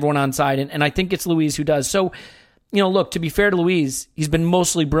playing everyone onside, and I think it's Luiz who does. So, look, to be fair to Luiz, he's been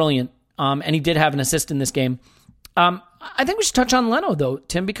mostly brilliant, and he did have an assist in this game. I think we should touch on Leno, though,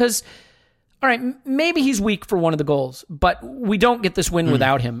 Tim, because, all right, maybe he's weak for one of the goals, but we don't get this win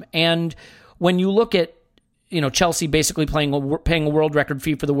without him. And when you look at, Chelsea basically paying a world record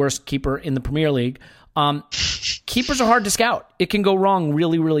fee for the worst keeper in the Premier League, keepers are hard to scout. It can go wrong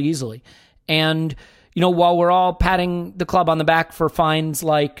really, really easily. And, while we're all patting the club on the back for finds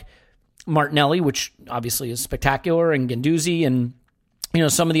like Martinelli, which obviously is spectacular, and Guendouzi, and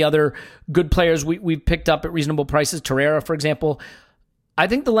some of the other good players we've picked up at reasonable prices, Torreira, for example, I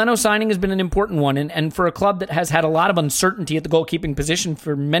think the Leno signing has been an important one. And for a club that has had a lot of uncertainty at the goalkeeping position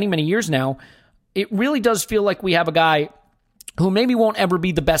for many, many years now, it really does feel like we have a guy who maybe won't ever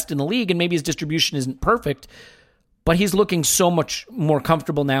be the best in the league, and maybe his distribution isn't perfect, but he's looking so much more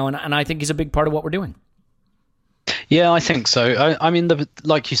comfortable now, and I think he's a big part of what we're doing. Yeah, I think so. I mean,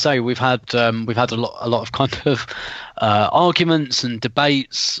 like you say, we've had a lot of kind of arguments and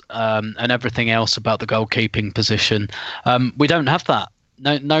debates and everything else about the goalkeeping position. We don't have that.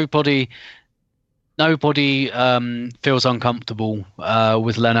 Nobody feels uncomfortable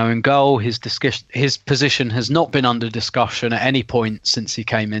with Leno in goal. His position has not been under discussion at any point since he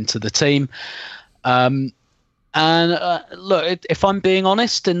came into the team. And look, if I'm being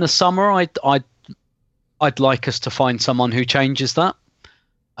honest, in the summer, I'd like us to find someone who changes that.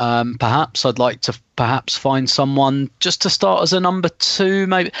 Perhaps I'd like to find someone just to start as a number 2,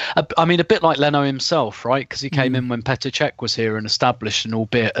 maybe. I mean, a bit like Leno himself, right? Because he came in when Petr Cech was here and established, and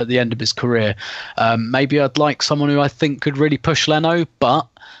albeit at the end of his career. Maybe I'd like someone who I think could really push Leno, but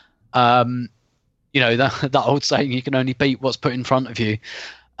that old saying, you can only beat what's put in front of you.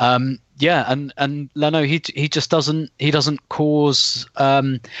 And Leno, he just doesn't cause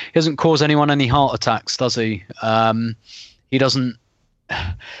anyone any heart attacks, does he? He doesn't.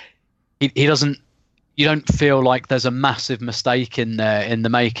 You don't feel like there's a massive mistake in there in the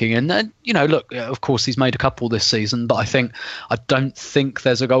making. And then, look, of course he's made a couple this season, but I don't think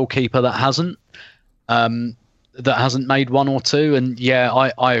there's a goalkeeper that hasn't made one or two. And yeah,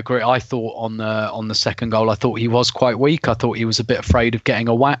 I agree. I thought on the second goal, I thought he was quite weak. I thought he was a bit afraid of getting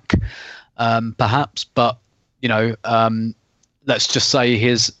a whack, perhaps. But let's just say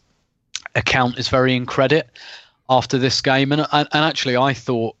his account is very in credit after this game. And actually, I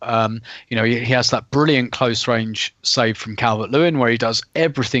thought, he has that brilliant close range save from Calvert-Lewin where he does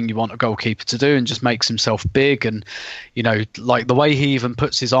everything you want a goalkeeper to do and just makes himself big. And, like the way he even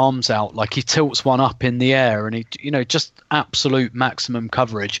puts his arms out, like he tilts one up in the air and he, just absolute maximum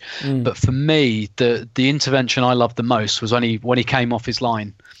coverage. But for me, the intervention I loved the most was when he came off his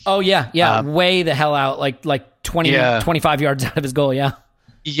line. Oh, yeah. Way the hell out, like 25 yards out of his goal, yeah.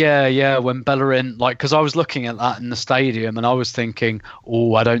 Yeah, when Bellerin, because I was looking at that in the stadium and I was thinking,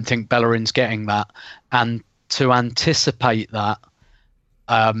 I don't think Bellerin's getting that. And to anticipate that,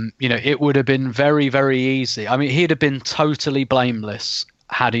 it would have been very, very easy. I mean, he'd have been totally blameless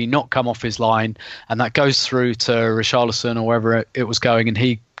had he not come off his line, and that goes through to Richarlison or wherever it was going, and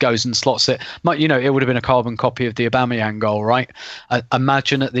he goes and slots it. It would have been a carbon copy of the Aubameyang goal, right?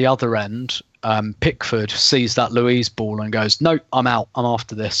 Imagine at the other end, Pickford sees that Luiz ball and goes, "No, I'm out. I'm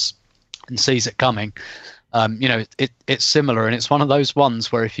after this," and sees it coming. It's similar, and it's one of those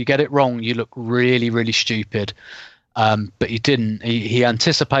ones where if you get it wrong, you look really, really stupid. But he didn't. He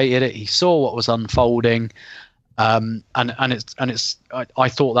anticipated it. He saw what was unfolding, and it's. I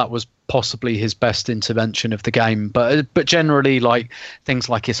thought that was possibly his best intervention of the game. But generally, like things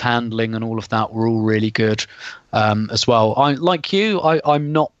like his handling and all of that were all really good as well.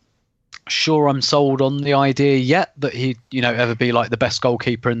 I'm not sure I'm sold on the idea yet that he'd ever be like the best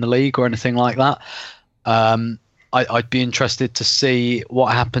goalkeeper in the league or anything like that. I'd be interested to see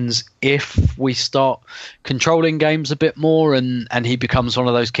what happens if we start controlling games a bit more and he becomes one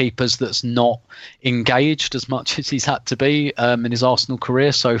of those keepers that's not engaged as much as he's had to be in his Arsenal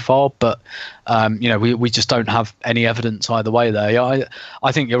career so far. But we just don't have any evidence either way there.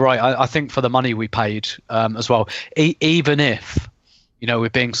 I think you're right. I think for the money we paid as well, even if we're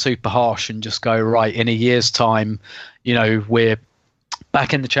being super harsh and just go, right, in a year's time, we're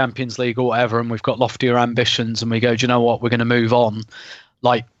back in the Champions League or whatever, and we've got loftier ambitions and we go, do you know what, we're going to move on.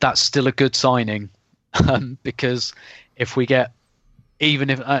 Like, that's still a good signing. Because if we get, even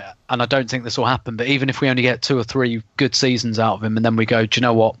if, and I don't think this will happen, but even if we only get 2 or 3 good seasons out of him and then we go, do you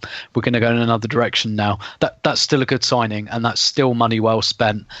know what, we're going to go in another direction now, that's still a good signing and that's still money well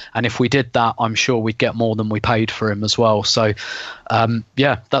spent. And if we did that, I'm sure we'd get more than we paid for him as well. So,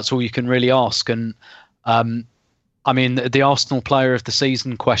 that's all you can really ask. And, I mean, the Arsenal player of the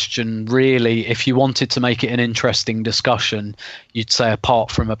season question, really, if you wanted to make it an interesting discussion, you'd say apart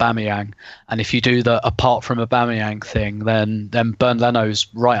from Aubameyang. And if you do the apart from Aubameyang thing, then Bernd Leno's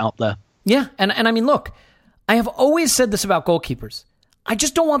right up there. Yeah, and I mean, look, I have always said this about goalkeepers. I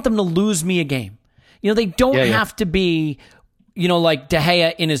just don't want them to lose me a game. They don't have to be, like De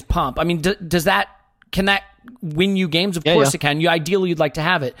Gea in his pomp. I mean, can that win you games? Of course it can. Ideally, you'd like to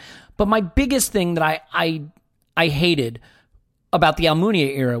have it. But my biggest thing that I hated about the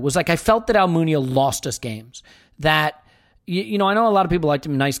Almunia era was I felt that Almunia lost us games. That, I know a lot of people liked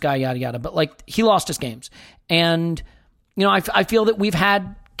him, nice guy, yada, yada, but he lost us games. And, I feel that we've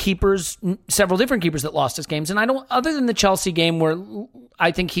had keepers, several different keepers that lost us games. And other than the Chelsea game where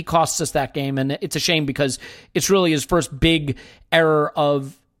I think he costs us that game, and it's a shame because it's really his first big error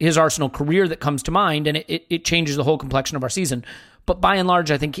of his Arsenal career that comes to mind, and it changes the whole complexion of our season. But by and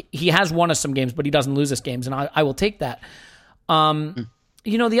large, I think he has won us some games, but he doesn't lose us games, and I will take that.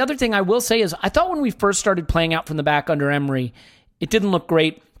 The other thing I will say is I thought when we first started playing out from the back under Emery, it didn't look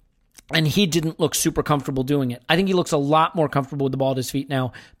great, and he didn't look super comfortable doing it. I think he looks a lot more comfortable with the ball at his feet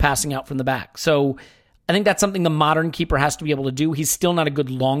now, passing out from the back. So I think that's something the modern keeper has to be able to do. He's still not a good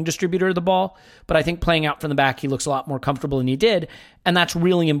long distributor of the ball, but I think playing out from the back, he looks a lot more comfortable than he did, and that's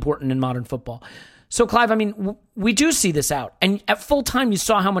really important in modern football. So, Clive, I mean, we do see this out, and at full time, you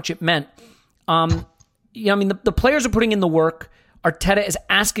saw how much it meant. The players are putting in the work. Arteta is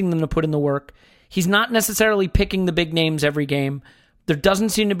asking them to put in the work. He's not necessarily picking the big names every game. There doesn't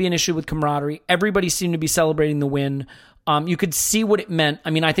seem to be an issue with camaraderie. Everybody seemed to be celebrating the win. You could see what it meant.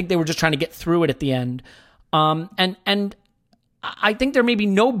 I mean, I think they were just trying to get through it at the end. And I think there may be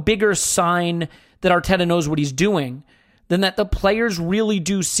no bigger sign that Arteta knows what he's doing than that the players really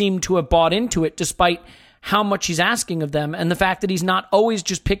do seem to have bought into it, despite how much he's asking of them, and the fact that he's not always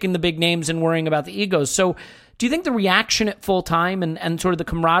just picking the big names and worrying about the egos. So do you think the reaction at full time and sort of the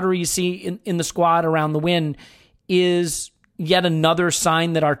camaraderie you see in the squad around the win is yet another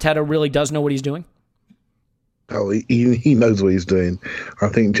sign that Arteta really does know what he's doing? Oh, he knows what he's doing. I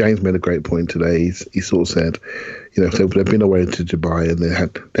think James made a great point today. He sort of said, if they'd been away to Dubai and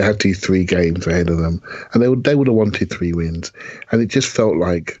they had these 3 games ahead of them, and they would have wanted 3 wins, and it just felt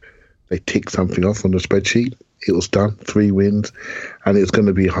like they ticked something off on the spreadsheet. It was done, 3 wins, and it's going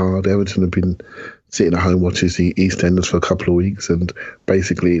to be hard. Everton have been sitting at home watching the EastEnders for a couple of weeks, and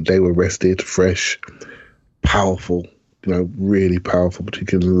basically they were rested, fresh, powerful, really powerful,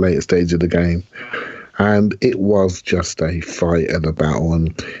 particularly in the later stage of the game. And it was just a fight and a battle.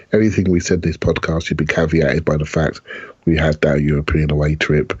 And everything we said in this podcast should be caveated by the fact we had that European away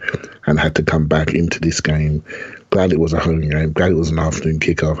trip and had to come back into this game. Glad it was a home game. Glad it was an afternoon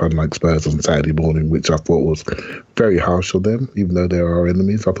kickoff, unlike Spurs on Saturday morning, which I thought was very harsh on them, even though they're our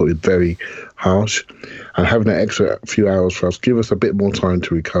enemies. I thought it was very harsh. And having an extra few hours for us, give us a bit more time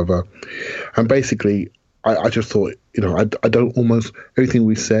to recover. And basically, I just thought, I don't almost, everything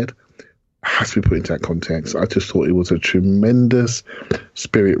we said has to be put into that context. I just thought it was a tremendous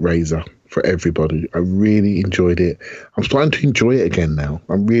spirit raiser for everybody. I really enjoyed it. I'm starting to enjoy it again now.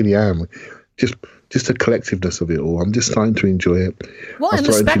 I really am. Just the collectiveness of it all. I'm just starting to enjoy it. Well, and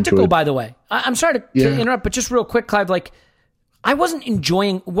the spectacle, by the way. I'm sorry to interrupt, but just real quick, Clive, I wasn't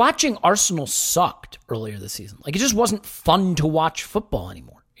enjoying watching Arsenal sucked earlier this season. It just wasn't fun to watch football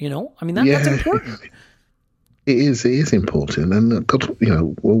anymore. That's important. It is important,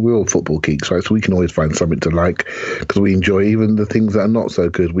 and we're all football geeks, right? So we can always find something to like because we enjoy even the things that are not so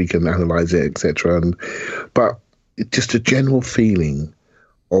good. We can analyze it, etc. But it's just a general feeling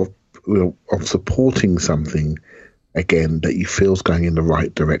of supporting something again that you feel is going in the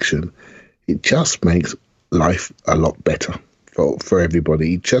right direction. It just makes life a lot better for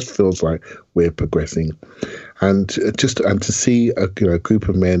everybody. It just feels like we're progressing, and to see a group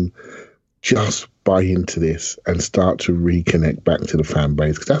of men just buy into this and start to reconnect back to the fan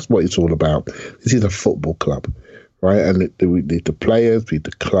base, because that's what it's all about. This is a football club, right? And we need the players, we need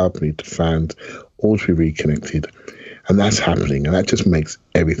the club, we need the fans, all to be reconnected. And that's happening, and that just makes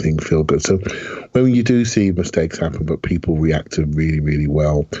everything feel good. So when you do see mistakes happen, but people react to really, really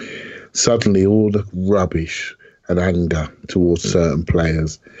well, suddenly all the rubbish and anger towards certain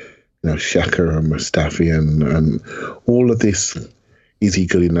players, Xhaka and Mustafi and all of this, is he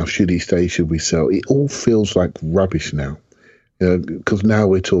good enough? Should he stay? Should we sell? It all feels like rubbish now, because now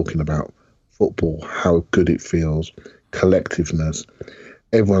we're talking about football, how good it feels, collectiveness.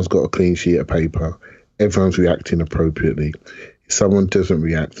 Everyone's got a clean sheet of paper. Everyone's reacting appropriately. If someone doesn't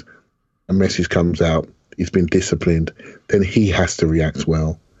react, a message comes out, he's been disciplined, then he has to react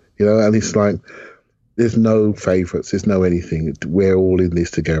well. And it's like, there's no favourites, there's no anything. We're all in this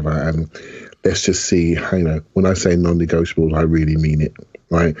together, and let's just see, when I say non-negotiables, I really mean it,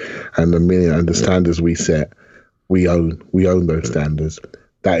 right? And the standards we set, we own those standards.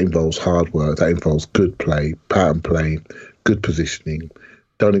 That involves hard work, that involves good play, pattern play, good positioning.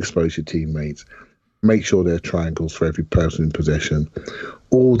 Don't expose your teammates. Make sure there are triangles for every person in possession.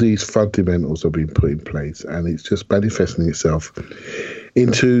 All these fundamentals have been put in place, and it's just manifesting itself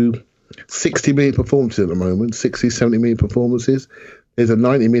into 60-minute performances at the moment, 60, 70-minute performances. There's a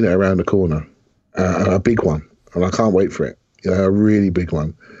 90-minute around the corner, a big one, and I can't wait for it, a really big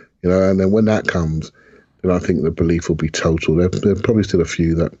one. And then when that comes, then I think the belief will be total. There are probably still a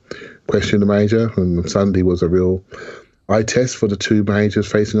few that question the manager, and Sunday was a real eye test for the two managers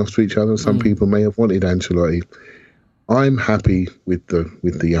facing off to each other. Some people may have wanted Ancelotti. I'm happy with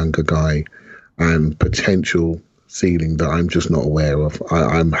the younger guy and potential ceiling that I'm just not aware of.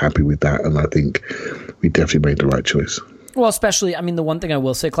 I'm happy with that, and I think we definitely made the right choice. Well, especially, I mean, the one thing I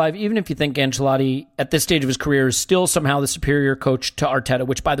will say, Clive, even if you think Ancelotti at this stage of his career is still somehow the superior coach to Arteta,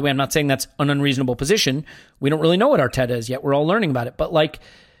 which, by the way, I'm not saying that's an unreasonable position. We don't really know what Arteta is yet. We're all learning about it. But, like,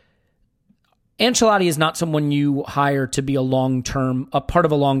 Ancelotti is not someone you hire to be a part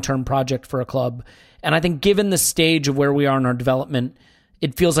of a long-term project for a club. And I think given the stage of where we are in our development,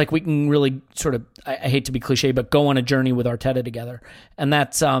 it feels like we can really sort of, I hate to be cliche, but go on a journey with Arteta together. And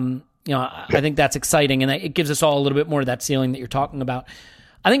that's, I think that's exciting, and it gives us all a little bit more of that ceiling that you're talking about.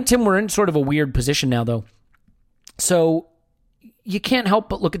 I think, Tim, we're in sort of a weird position now, though. So you can't help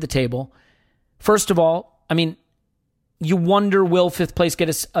but look at the table. First of all, I mean, you wonder, will fifth place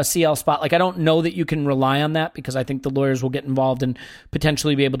get a CL spot? Like, I don't know that you can rely on that, because I think the lawyers will get involved and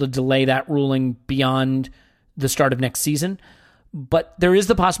potentially be able to delay that ruling beyond the start of next season. But there is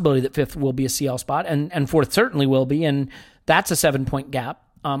the possibility that fifth will be a CL spot, and fourth certainly will be, and that's a 7-point gap.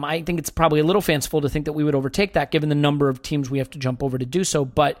 I think it's probably a little fanciful to think that we would overtake that given the number of teams we have to jump over to do so,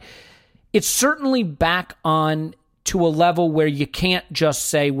 but it's certainly back on to a level where you can't just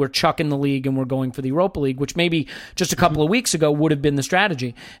say we're chucking the league and we're going for the Europa League, which maybe just a couple of weeks ago would have been the strategy.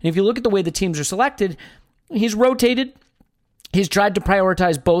 And if you look at the way the teams are selected, he's rotated, he's tried to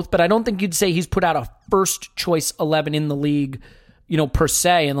prioritize both, but I don't think you'd say he's put out a first choice 11 in the league, per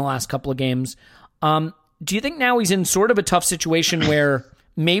se in the last couple of games. Do you think now he's in sort of a tough situation where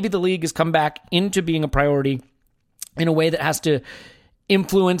maybe the league has come back into being a priority in a way that has to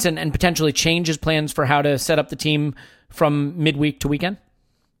influence and potentially change his plans for how to set up the team from midweek to weekend?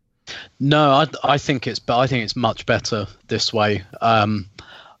 No, I think it's much better this way.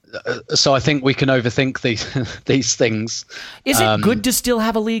 So I think we can overthink these things. Is it good to still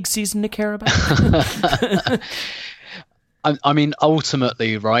have a league season to care about? I mean,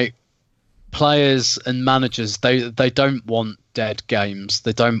 ultimately, right? Players and managers, they don't want dead games.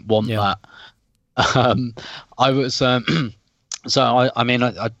 They don't want that. I was I'd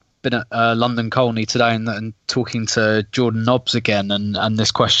been at London Colney today and talking to Jordan Nobbs again, and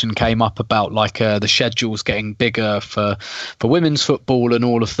this question came up about like the schedules getting bigger for women's football and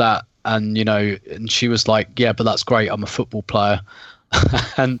all of that, and and she was like, yeah, but that's great. I'm a football player,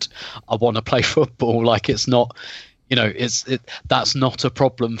 and I want to play football. Like, it's not. That's not a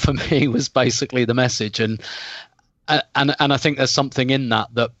problem for me, was basically the message. And I think there's something in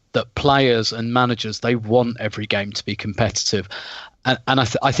that players and managers, they want every game to be competitive. And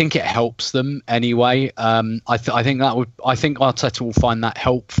I think it helps them anyway. I think Arteta will find that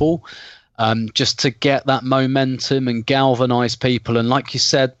helpful, just to get that momentum and galvanise people. And like you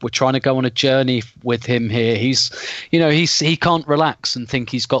said, we're trying to go on a journey with him here. He can't relax and think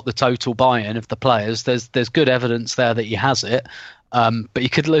he's got the total buy-in of the players. There's good evidence there that he has it, but you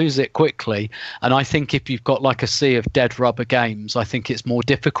could lose it quickly. And I think if you've got like a sea of dead rubber games, I think it's more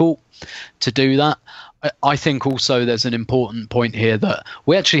difficult to do that. I think also there's an important point here that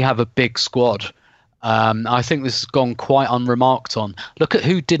we actually have a big squad. I think this has gone quite unremarked on. Look at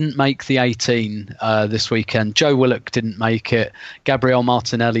who didn't make the 18 this weekend. Joe Willock didn't make it. Gabriel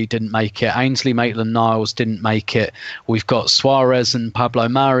Martinelli didn't make it. Ainsley Maitland-Niles didn't make it. We've got Suarez and Pablo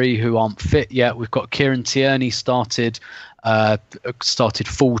Mari who aren't fit yet. We've got Kieran Tierney started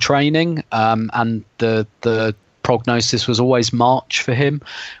full training, and the prognosis was always March for him.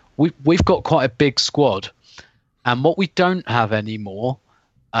 We've got quite a big squad, and what we don't have anymore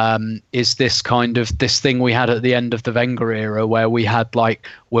is this thing we had at the end of the Wenger era, where we had like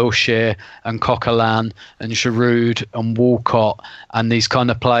Wilshere and Coquelin and Giroud and Walcott and these kind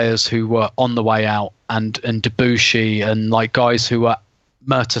of players who were on the way out, and Debussy and like guys who were.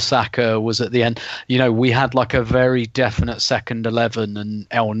 Mertesacker was at the end. We had like a very definite second 11, and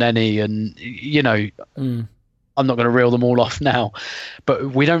El Neni, and I'm not going to reel them all off now,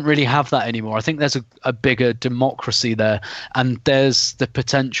 but we don't really have that anymore. I think there's a bigger democracy there, and there's the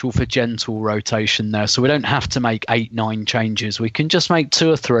potential for gentle rotation there. So we don't have to make 8-9 changes. We can just make 2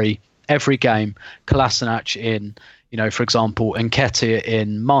 or 3 every game. Kolasinac in, for example, Nketiah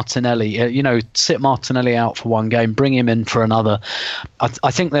in, Martinelli, sit Martinelli out for one game, bring him in for another.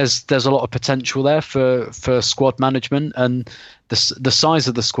 I think there's a lot of potential there for squad management, and the size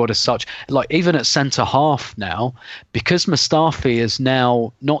of the squad is such, like even at centre half now, because Mustafi is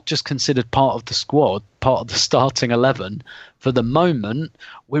now not just considered part of the squad, part of the starting 11. For the moment,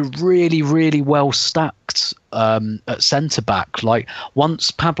 we're really, really well stacked at centre back. Like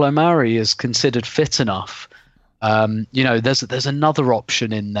once Pablo Mari is considered fit enough, there's another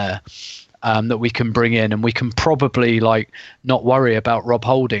option in there that we can bring in, and we can probably like not worry about Rob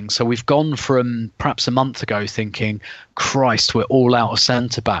Holding. So we've gone from perhaps a month ago thinking, Christ, we're all out of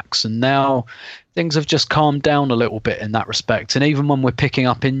centre backs, and now things have just calmed down a little bit in that respect. And even when we're picking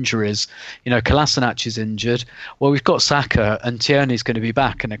up injuries, Kolasinac is injured. Well, we've got Saka, and Tierney's going to be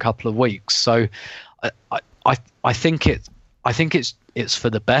back in a couple of weeks. So I think it's for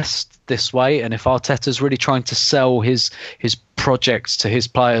the best this way. And if Arteta's really trying to sell his projects to his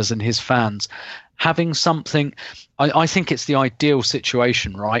players and his fans, having something, I think it's the ideal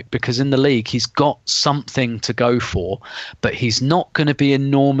situation, right? Because in the league, he's got something to go for, but he's not going to be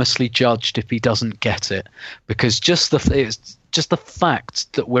enormously judged if he doesn't get it. Because it's just the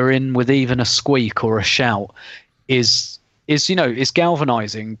fact that we're in with even a squeak or a shout is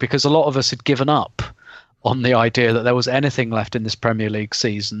galvanizing, because a lot of us had given up on the idea that there was anything left in this Premier League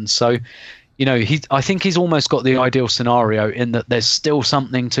season. So, I think he's almost got the ideal scenario in that there's still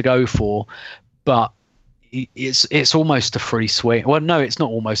something to go for, but it's almost a free swing. Well, no, it's not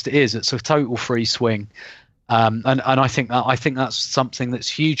almost. It is. It's a total free swing. And I think that's something that's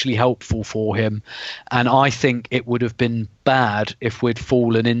hugely helpful for him. And I think it would have been bad if we'd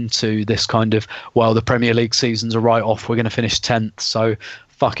fallen into this kind of, well, the Premier League season's a write-off, we're going to finish 10th, so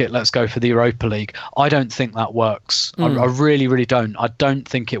fuck it, let's go for the Europa League. I don't think that works. I really, really don't. I don't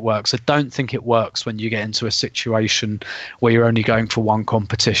think it works. I don't think it works when you get into a situation where you're only going for one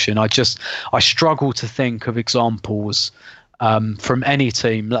competition. I struggle to think of examples from any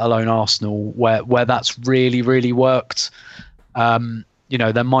team, let alone Arsenal, where that's really, really worked.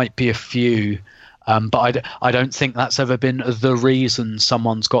 There might be a few, but I don't think that's ever been the reason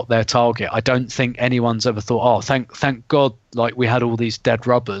someone's got their target. I don't think anyone's ever thought, oh, thank God, like we had all these dead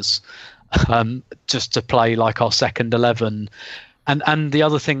rubbers just to play like our second 11. And the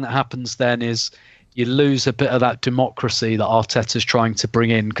other thing that happens then is you lose a bit of that democracy that Arteta's trying to bring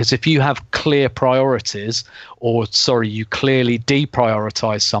in. Because if you have clear priorities, you clearly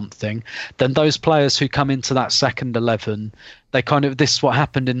deprioritize something, then those players who come into that second 11, this is what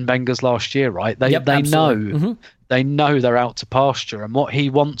happened in Wenger's last year, right? They know. Mm-hmm. They know they're out to pasture, and what he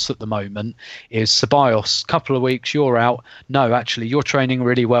wants at the moment is Ceballos, couple of weeks, you're out. No, actually, you're training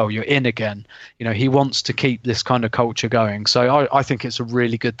really well. You're in again. He wants to keep this kind of culture going. So I think it's a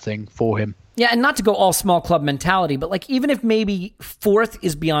really good thing for him. Yeah, and not to go all small club mentality, but even if maybe fourth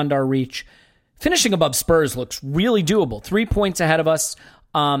is beyond our reach, finishing above Spurs looks really doable. 3 points ahead of us.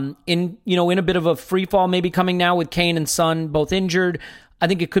 In a bit of a free fall, maybe coming now with Kane and Son both injured. I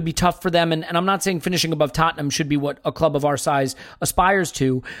think it could be tough for them, and I'm not saying finishing above Tottenham should be what a club of our size aspires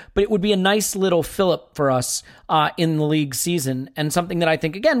to, but it would be a nice little fill-up for us in the league season, and something that I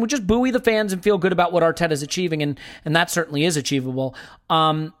think, again, would just buoy the fans and feel good about what Arteta's achieving, and that certainly is achievable.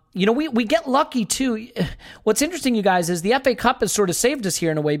 We get lucky, too. What's interesting, you guys, is the FA Cup has sort of saved us here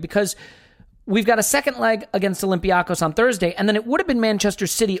in a way, because we've got a second leg against Olympiacos on Thursday, and then it would have been Manchester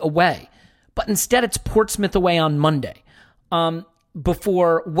City away, but instead it's Portsmouth away on Monday.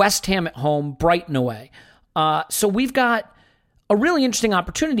 Before West Ham at home, Brighton away. So we've got a really interesting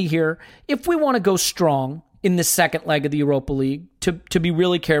opportunity here if we want to go strong in this second leg of the Europa League to be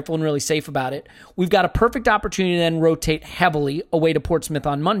really careful and really safe about it. We've got a perfect opportunity to then rotate heavily away to Portsmouth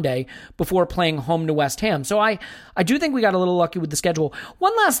on Monday before playing home to West Ham. So I do think we got a little lucky with the schedule.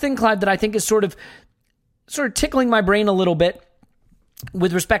 One last thing, Clive, that I think is sort of tickling my brain a little bit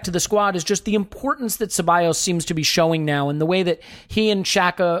with respect to the squad is just the importance that Ceballos seems to be showing now, and the way that he and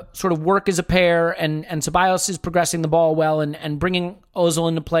Xhaka sort of work as a pair, and Ceballos is progressing the ball well and bringing Ozil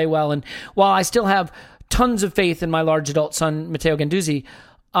into play well. And while I still have tons of faith in my large adult son, Matteo Guendouzi,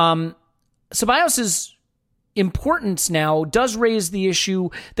 Ceballos' importance now does raise the issue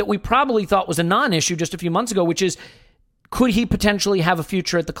that we probably thought was a non-issue just a few months ago, which is, could he potentially have a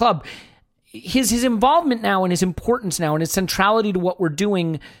future at the club? His involvement now and his importance now and his centrality to what we're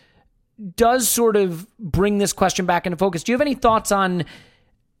doing does sort of bring this question back into focus. Do you have any thoughts on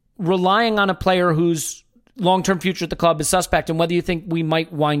relying on a player whose long-term future at the club is suspect, and whether you think we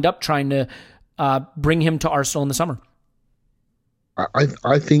might wind up trying to bring him to Arsenal in the summer?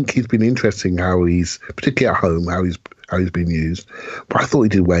 I think he's been interesting how he's, particularly at home, how he's been used. But I thought he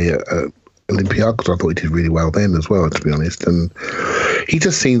did well at Olympiacos. I thought he did really well then as well, to be honest. And he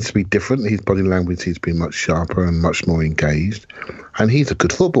just seems to be different. His body language has been much sharper and much more engaged. And he's a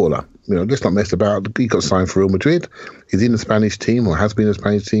good footballer. Let's not mess about. He got signed for Real Madrid. He's in the Spanish team, or has been in the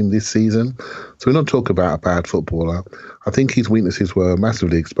Spanish team this season. So we're not talking about a bad footballer. I think his weaknesses were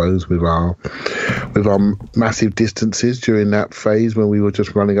massively exposed with our massive distances during that phase when we were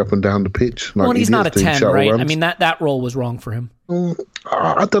just running up and down the pitch. Well, and he's not a 10, right? Runs. I mean, that role was wrong for him.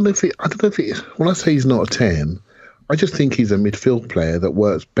 I don't know if it. When I say he's not a 10, I just think he's a midfield player that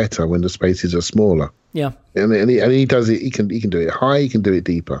works better when the spaces are smaller. Yeah, and he does it. He can do it high. He can do it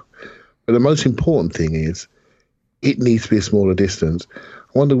deeper. But the most important thing is, it needs to be a smaller distance.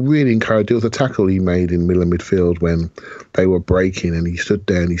 I want to really encourage, there was a tackle he made in middle of midfield when they were breaking, and he stood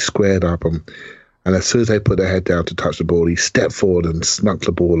there and he squared up and as soon as they put their head down to touch the ball, he stepped forward and snuck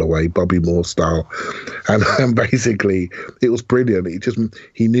the ball away, Bobby Moore style. And basically, it was brilliant.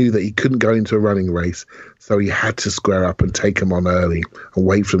 He knew that he couldn't go into a running race, so he had to square up and take them on early and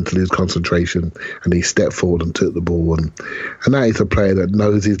wait for them to lose concentration. And he stepped forward and took the ball. And that is a player that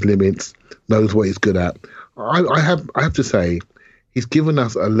knows his limits, knows what he's good at. I have to say, he's given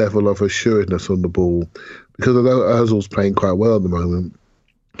us a level of assuredness on the ball, because although Ozil's playing quite well at the moment,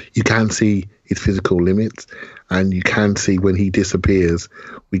 you can see his physical limits, and you can see when he disappears,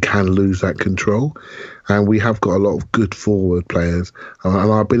 we can lose that control. And we have got a lot of good forward players, and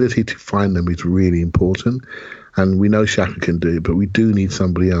our ability to find them is really important. And we know Xhaka can do it, but we do need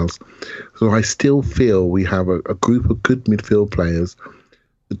somebody else. So I still feel we have a group of good midfield players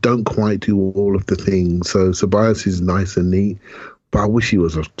that don't quite do all of the things. So Ceballos is nice and neat, but I wish he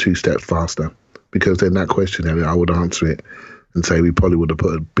was a 2 steps faster, because then that question, I would answer it and say we probably would have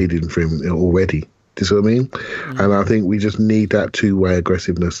put a bid in for him already. Do you see what I mean? Mm-hmm. And I think we just need that two-way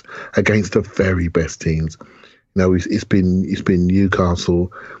aggressiveness against the very best teams. You know, it's been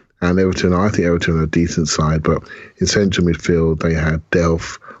Newcastle and Everton. I think Everton are a decent side, but in central midfield they had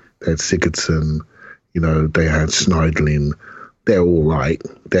Delph, they had Sigurdsson, they had Schneidlin. They're all right.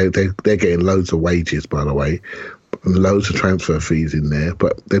 They're getting loads of wages, by the way, and loads of transfer fees in there,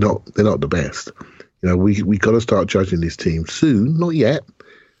 but they're not the best. We got to start judging this team soon, not yet,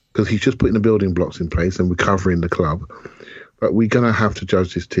 because he's just putting the building blocks in place and recovering the club. But we're going to have to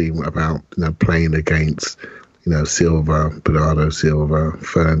judge this team about playing against Silva, Bernardo Silva,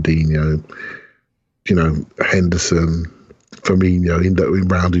 Fernandinho, Henderson,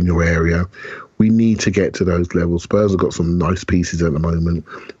 Firmino round in your area. We need to get to those levels. Spurs have got some nice pieces at the moment.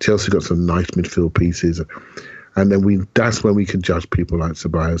 Chelsea got some nice midfield pieces. And then that's when we can judge people like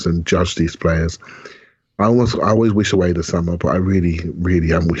Ceballos and judge these players. I always wish away the summer, but I really,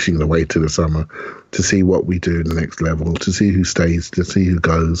 really am wishing away to the summer to see what we do in the next level, to see who stays, to see who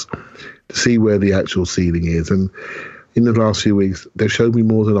goes, to see where the actual ceiling is. And in the last few weeks, they've showed me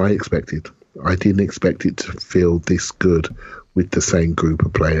more than I expected. I didn't expect it to feel this good with the same group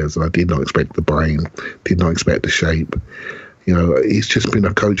of players. I did not expect the brain, did not expect the shape. It's just been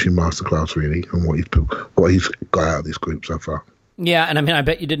a coaching masterclass, really, and what he's got out of this group so far. Yeah, and I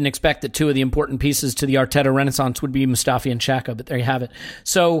bet you didn't expect that 2 of the important pieces to the Arteta renaissance would be Mustafi and Xhaka, but there you have it.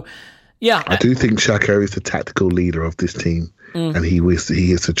 So, yeah. I do think Xhaka is the tactical leader of this team, and he is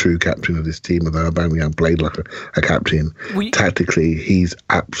the true captain of this team, although Aubameyang played like a captain. Tactically, he's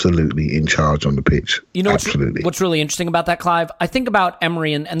absolutely in charge on the pitch. Absolutely. What's really interesting about that, Clive? I think about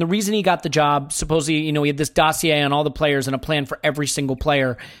Emery, and the reason he got the job, supposedly, he had this dossier on all the players and a plan for every single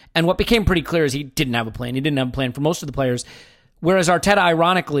player, and what became pretty clear is he didn't have a plan. He didn't have a plan for most of the players, whereas Arteta,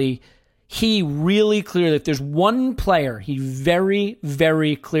 ironically, he really clearly, if there's one player he very,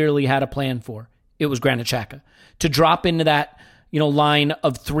 very clearly had a plan for, it was Granit Xhaka. To drop into that line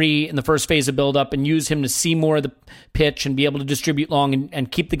of 3 in the first phase of build-up and use him to see more of the pitch and be able to distribute long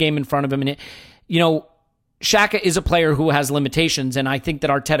and keep the game in front of him. And Xhaka is a player who has limitations, and I think that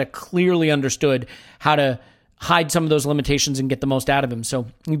Arteta clearly understood how to hide some of those limitations and get the most out of him. So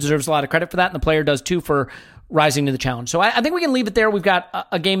he deserves a lot of credit for that, and the player does too for rising to the challenge. So I think we can leave it there. We've got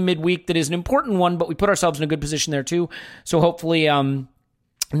a game midweek that is an important one, but we put ourselves in a good position there too. So hopefully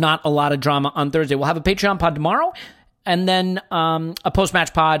not a lot of drama on Thursday. We'll have a Patreon pod tomorrow, and then a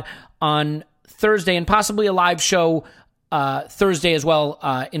post-match pod on Thursday, and possibly a live show Thursday as well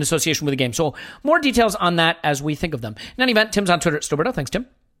in association with the game. So more details on that as we think of them. In any event, Tim's on Twitter at Stillberto. Thanks, Tim.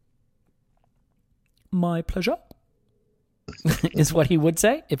 My pleasure is what he would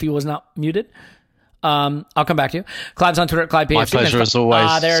say if he was not muted. I'll come back to you. Clive's on Twitter at ClivePFC. My pleasure as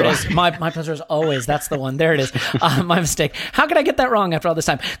always. There it is. My pleasure as always. That's the one. There it is. My mistake. How could I get that wrong after all this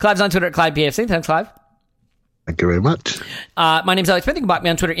time? Clive's on Twitter at ClivePFC. Thanks, Clive. Thank you very much. My name's Alex Smith. You can block me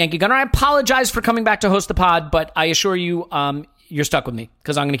on Twitter at Yankee Gunner. I apologize for coming back to host the pod, but I assure you, you're stuck with me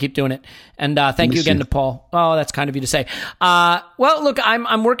because I'm going to keep doing it. And thank you again to Paul. Oh, that's kind of you to say. Well, look,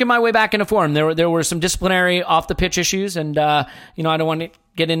 I'm working my way back into form. There were some disciplinary off the pitch issues, and I don't want to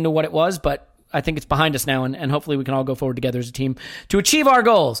get into what it was, but I think it's behind us now, and hopefully we can all go forward together as a team to achieve our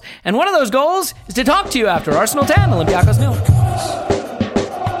goals. And one of those goals is to talk to you after Arsenal 10, Olympiacos 0.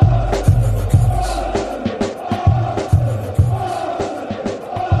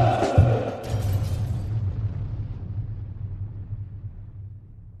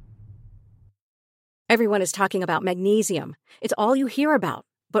 Everyone is talking about magnesium. It's all you hear about.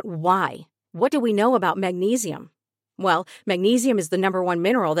 But why? What do we know about magnesium? Well, magnesium is the number one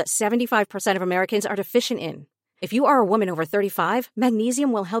mineral that 75% of Americans are deficient in. If you are a woman over 35,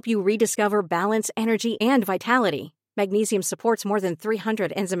 magnesium will help you rediscover balance, energy, and vitality. Magnesium supports more than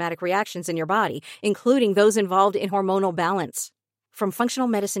 300 enzymatic reactions in your body, including those involved in hormonal balance. From functional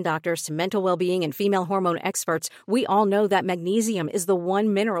medicine doctors to mental well-being and female hormone experts, we all know that magnesium is the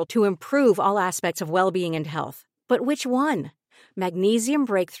one mineral to improve all aspects of well-being and health. But which one? Magnesium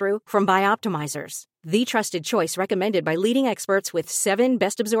Breakthrough from Bioptimizers, the trusted choice recommended by leading experts with 7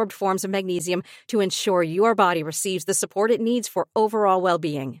 best-absorbed forms of magnesium to ensure your body receives the support it needs for overall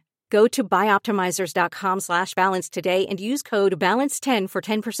well-being. Go to bioptimizers.com/balance today and use code BALANCE10 for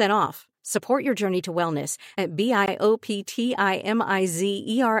 10% off. Support your journey to wellness at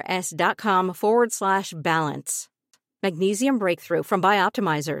bioptimizers.com/balance. Magnesium Breakthrough from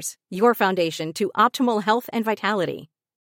Bioptimizers, your foundation to optimal health and vitality.